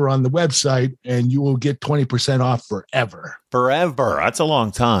a member on the website and you will get 20% off forever. Forever. That's a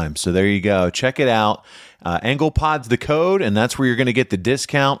long time. So there you go. Check it out. AnglePod's the code, and that's where you're going to get the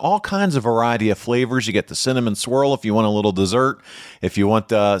discount. All kinds of variety of flavors. You get the cinnamon swirl if you want a little dessert. If you want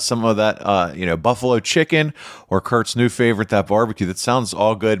some of that, buffalo chicken, or Kurt's new favorite, that barbecue. That sounds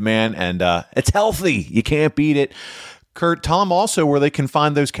all good, man. And it's healthy. You can't beat it. Kurt, tell them also where they can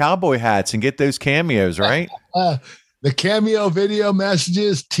find those cowboy hats and get those cameos, right? The cameo video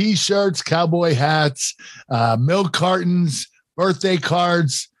messages, T-shirts, cowboy hats, milk cartons, birthday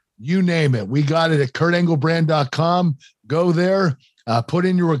cards, you name it. We got it at kurtanglebrand.com. Go there, put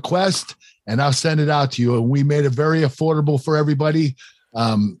in your request, and I'll send it out to you. And we made it very affordable for everybody.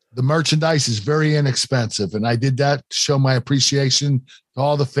 The merchandise is very inexpensive, and I did that to show my appreciation to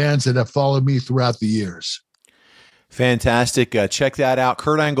all the fans that have followed me throughout the years. Fantastic. Check that out,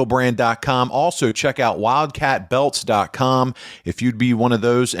 kurtanglebrand.com. Also, check out wildcatbelts.com if you'd be one of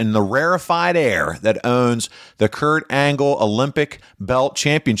those in the rarefied air that owns the Kurt Angle Olympic Belt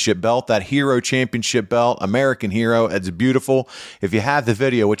Championship belt, that Hero Championship belt, American Hero. It's beautiful. If you have the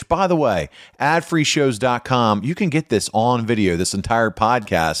video, which, by the way, adfreeshows.com, you can get this on video, this entire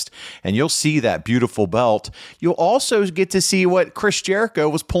podcast, and you'll see that beautiful belt. You'll also get to see what Chris Jericho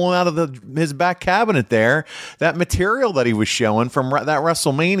was pulling out of his back cabinet there, that material that he was showing from that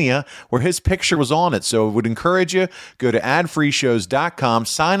WrestleMania where his picture was on it. So I would encourage you, go to adfreeshows.com,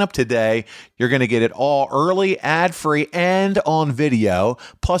 sign up today. You're going to get it all early, ad-free, and on video,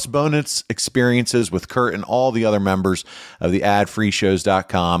 plus bonus experiences with Kurt and all the other members of the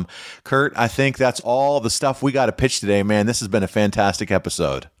adfreeshows.com. Kurt, I think that's all the stuff we got to pitch today, man. This has been a fantastic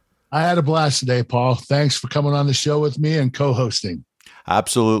episode. I had a blast today, Paul. Thanks for coming on the show with me and co-hosting.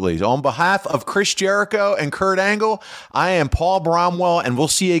 Absolutely. On behalf of Chris Jericho and Kurt Angle, I am Paul Bromwell, and we'll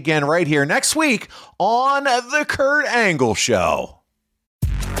see you again right here next week on The Kurt Angle Show.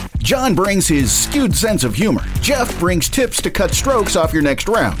 John brings his skewed sense of humor. Jeff brings tips to cut strokes off your next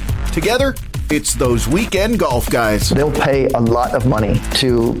round. Together, it's those weekend golf guys. They'll pay a lot of money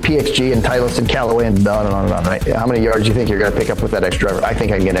to PXG and Titleist and Callaway and on and on and on, right? How many yards do you think you're going to pick up with that extra driver? I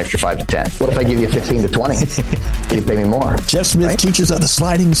think I can get an extra 5 to 10. What if I give you 15 to 20? You pay me more. Jeff Smith teaches on a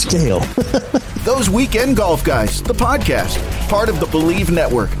sliding scale. Those Weekend Golf Guys, the podcast, part of the Believe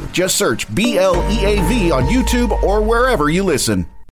Network. Just search BLEAV on YouTube or wherever you listen.